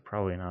 So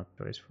probably not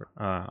choice for.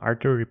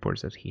 Artur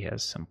reports that he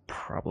has some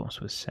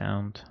problems with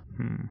sound.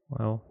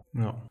 Well.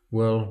 No.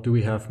 Well, do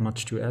we have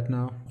much to add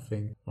now? I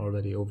think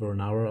already over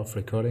an hour of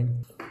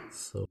recording.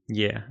 So.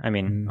 Yeah, I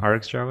mean,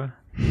 RxJava.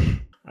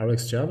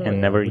 RxJava.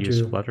 And never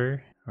use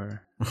Flutter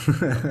or.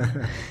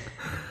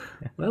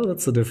 Well,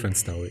 that's a different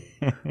story.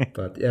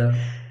 But yeah.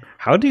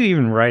 How do you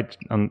even write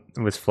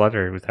with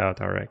Flutter without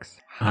Rx?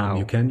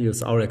 You can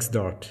use Rx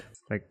Dart.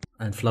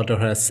 And Flutter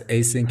has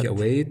async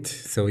await,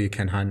 so you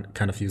can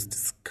kind of use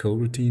this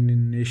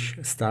coroutine-ish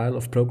style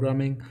of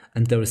programming.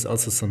 And there is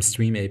also some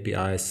Stream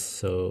APIs.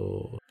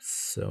 So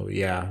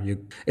yeah,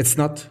 it's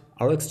not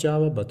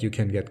RxJava, but you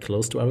can get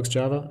close to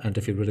RxJava. And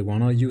if you really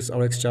want to use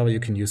RxJava,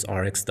 you can use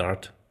Rx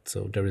Dart.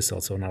 So there is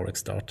also an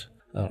Rx Dart,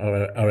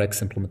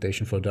 Rx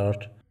implementation for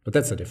Dart. But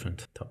that's a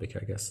different topic,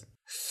 I guess.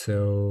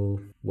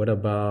 So what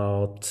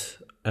about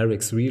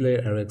Rx Relay,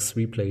 Rx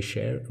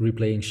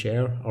Replaying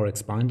Share,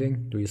 Rx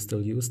Binding? Do you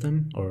still use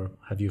them, or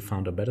have you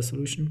found a better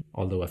solution?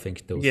 Although I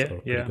think those are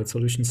pretty good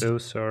solutions.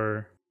 Those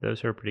are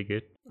pretty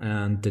good.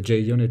 And the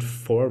JUnit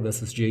 4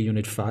 versus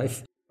JUnit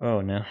 5?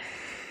 Oh no.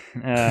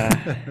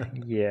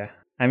 Yeah.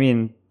 I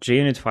mean,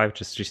 JUnit 5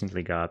 just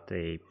recently got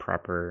a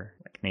proper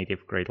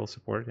native Gradle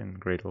support in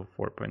Gradle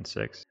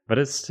 4.6, but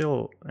it's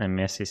still a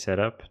messy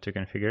setup to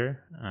configure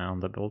on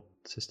the build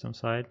system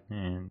side.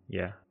 And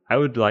yeah, I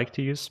would like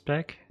to use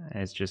spec.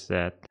 It's just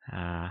that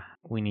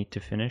we need to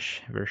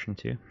finish version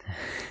 2.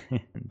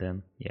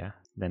 And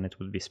then it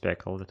would be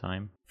spec all the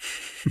time.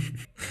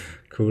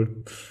 Cool.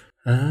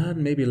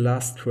 Maybe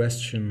last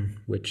question,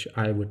 which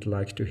I would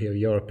like to hear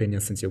your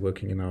opinion since you're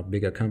working in a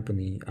bigger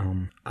company.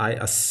 I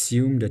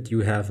assume that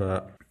you have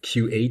a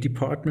QA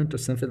department or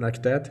something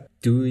like that,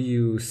 do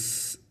you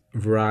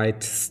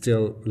write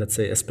still, let's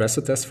say,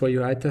 espresso tests for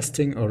UI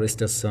testing, or is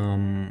there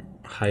some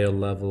higher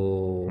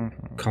level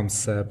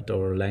concept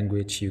or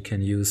language you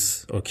can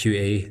use, or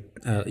QA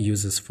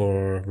uses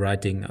for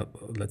writing,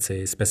 let's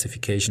say,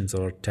 specifications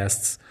or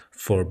tests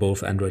for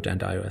both Android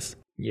and iOS?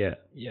 Yeah.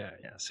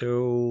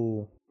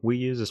 So we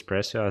use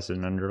Espresso as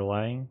an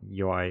underlying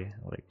UI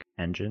like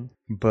engine,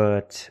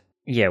 but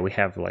yeah, we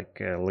have like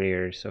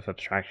layers of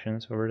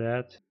abstractions over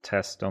that.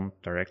 Tests don't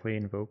directly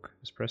invoke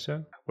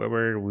Espresso.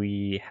 However,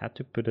 we had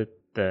to put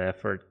the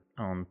effort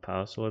on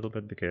pause a little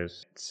bit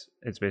because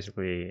it's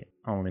basically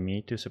only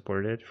me to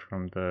support it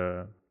from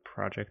the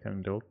project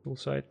and build tool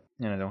side,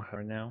 and I don't have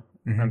it now.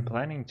 I'm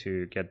planning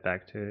to get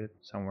back to it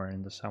somewhere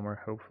in the summer,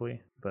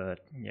 hopefully. But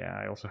yeah,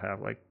 I also have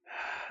like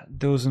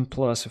dozen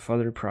plus of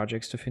other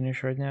projects to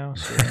finish right now,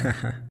 so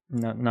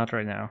not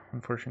right now,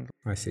 unfortunately.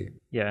 I see.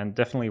 Yeah, and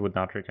definitely would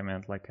not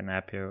recommend like an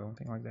Appio or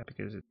something like that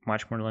because it's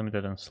much more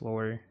limited and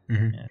slower.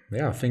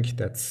 Yeah, I think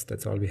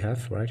that's all we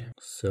have, right?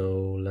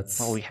 So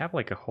Well, we have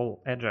like a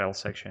whole agile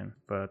section,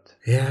 but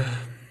yeah,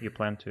 you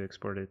plan to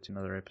export it to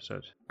another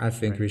episode. I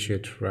think we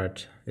should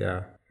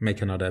make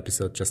another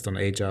episode just on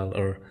agile,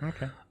 or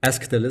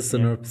ask the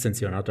listener, since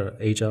you're not an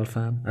agile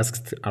fan,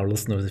 ask our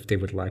listeners if they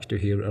would like to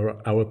hear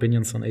our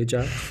opinions on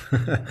agile.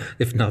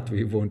 If not,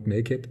 we won't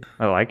make it.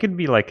 Well, I could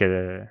be like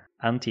a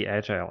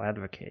anti-agile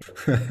advocate.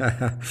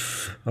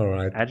 All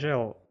right.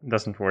 Agile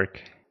doesn't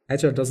work.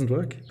 Agile doesn't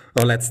work?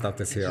 Oh, let's stop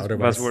this here.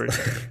 Otherwise,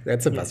 buzzword.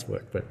 That's a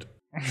buzzword, but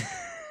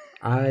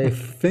I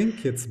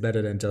think it's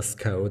better than just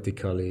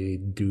chaotically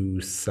do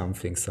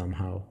something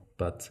somehow.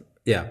 But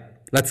yeah,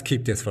 let's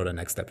keep this for the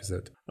next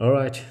episode. All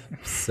right.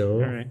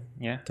 So, all right.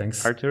 Yeah.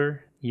 Thanks.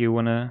 Artur, you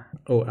wanna?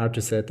 Oh,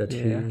 Artur said that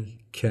he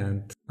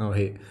can't. Oh,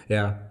 he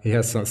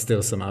has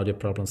still some audio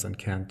problems and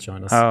can't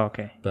join us. Oh,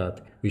 okay.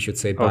 But we should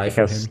say bye he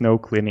for has him. a snow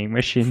cleaning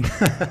machine.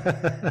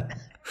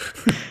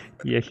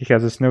 Yeah, he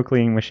has a snow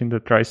cleaning machine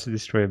that tries to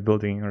destroy a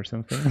building or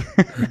something.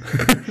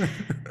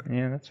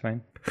 Yeah, that's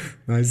fine.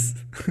 Nice.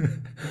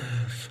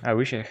 I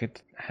wish I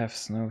could have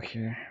snow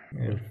here.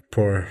 Yeah.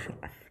 Poor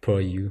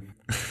you.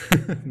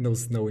 No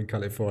snow in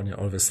California,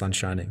 always sun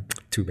shining.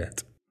 Too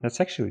bad.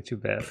 That's actually too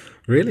bad.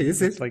 Really?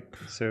 Is It's it? like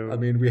so. I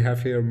mean, we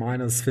have here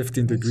minus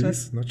 15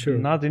 degrees. Not sure.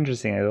 Not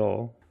interesting at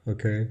all.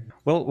 Okay.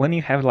 Well, when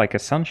you have like a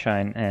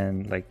sunshine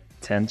and like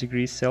 10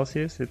 degrees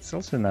Celsius, it's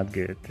also not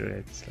good.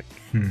 Right? It's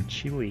like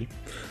chilly.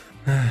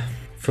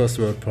 First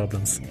world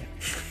problems. Yeah.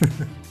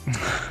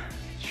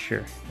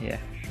 Sure. Yeah,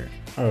 sure.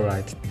 All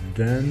right.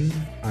 Then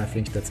I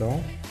think that's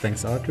all.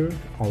 Thanks, Artur,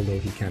 although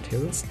he can't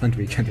hear us and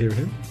we can't hear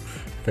him.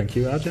 Thank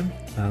you, Artem,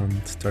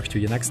 and talk to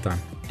you next time.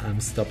 I'm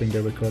stopping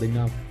the recording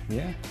now.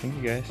 Yeah, thank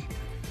you guys.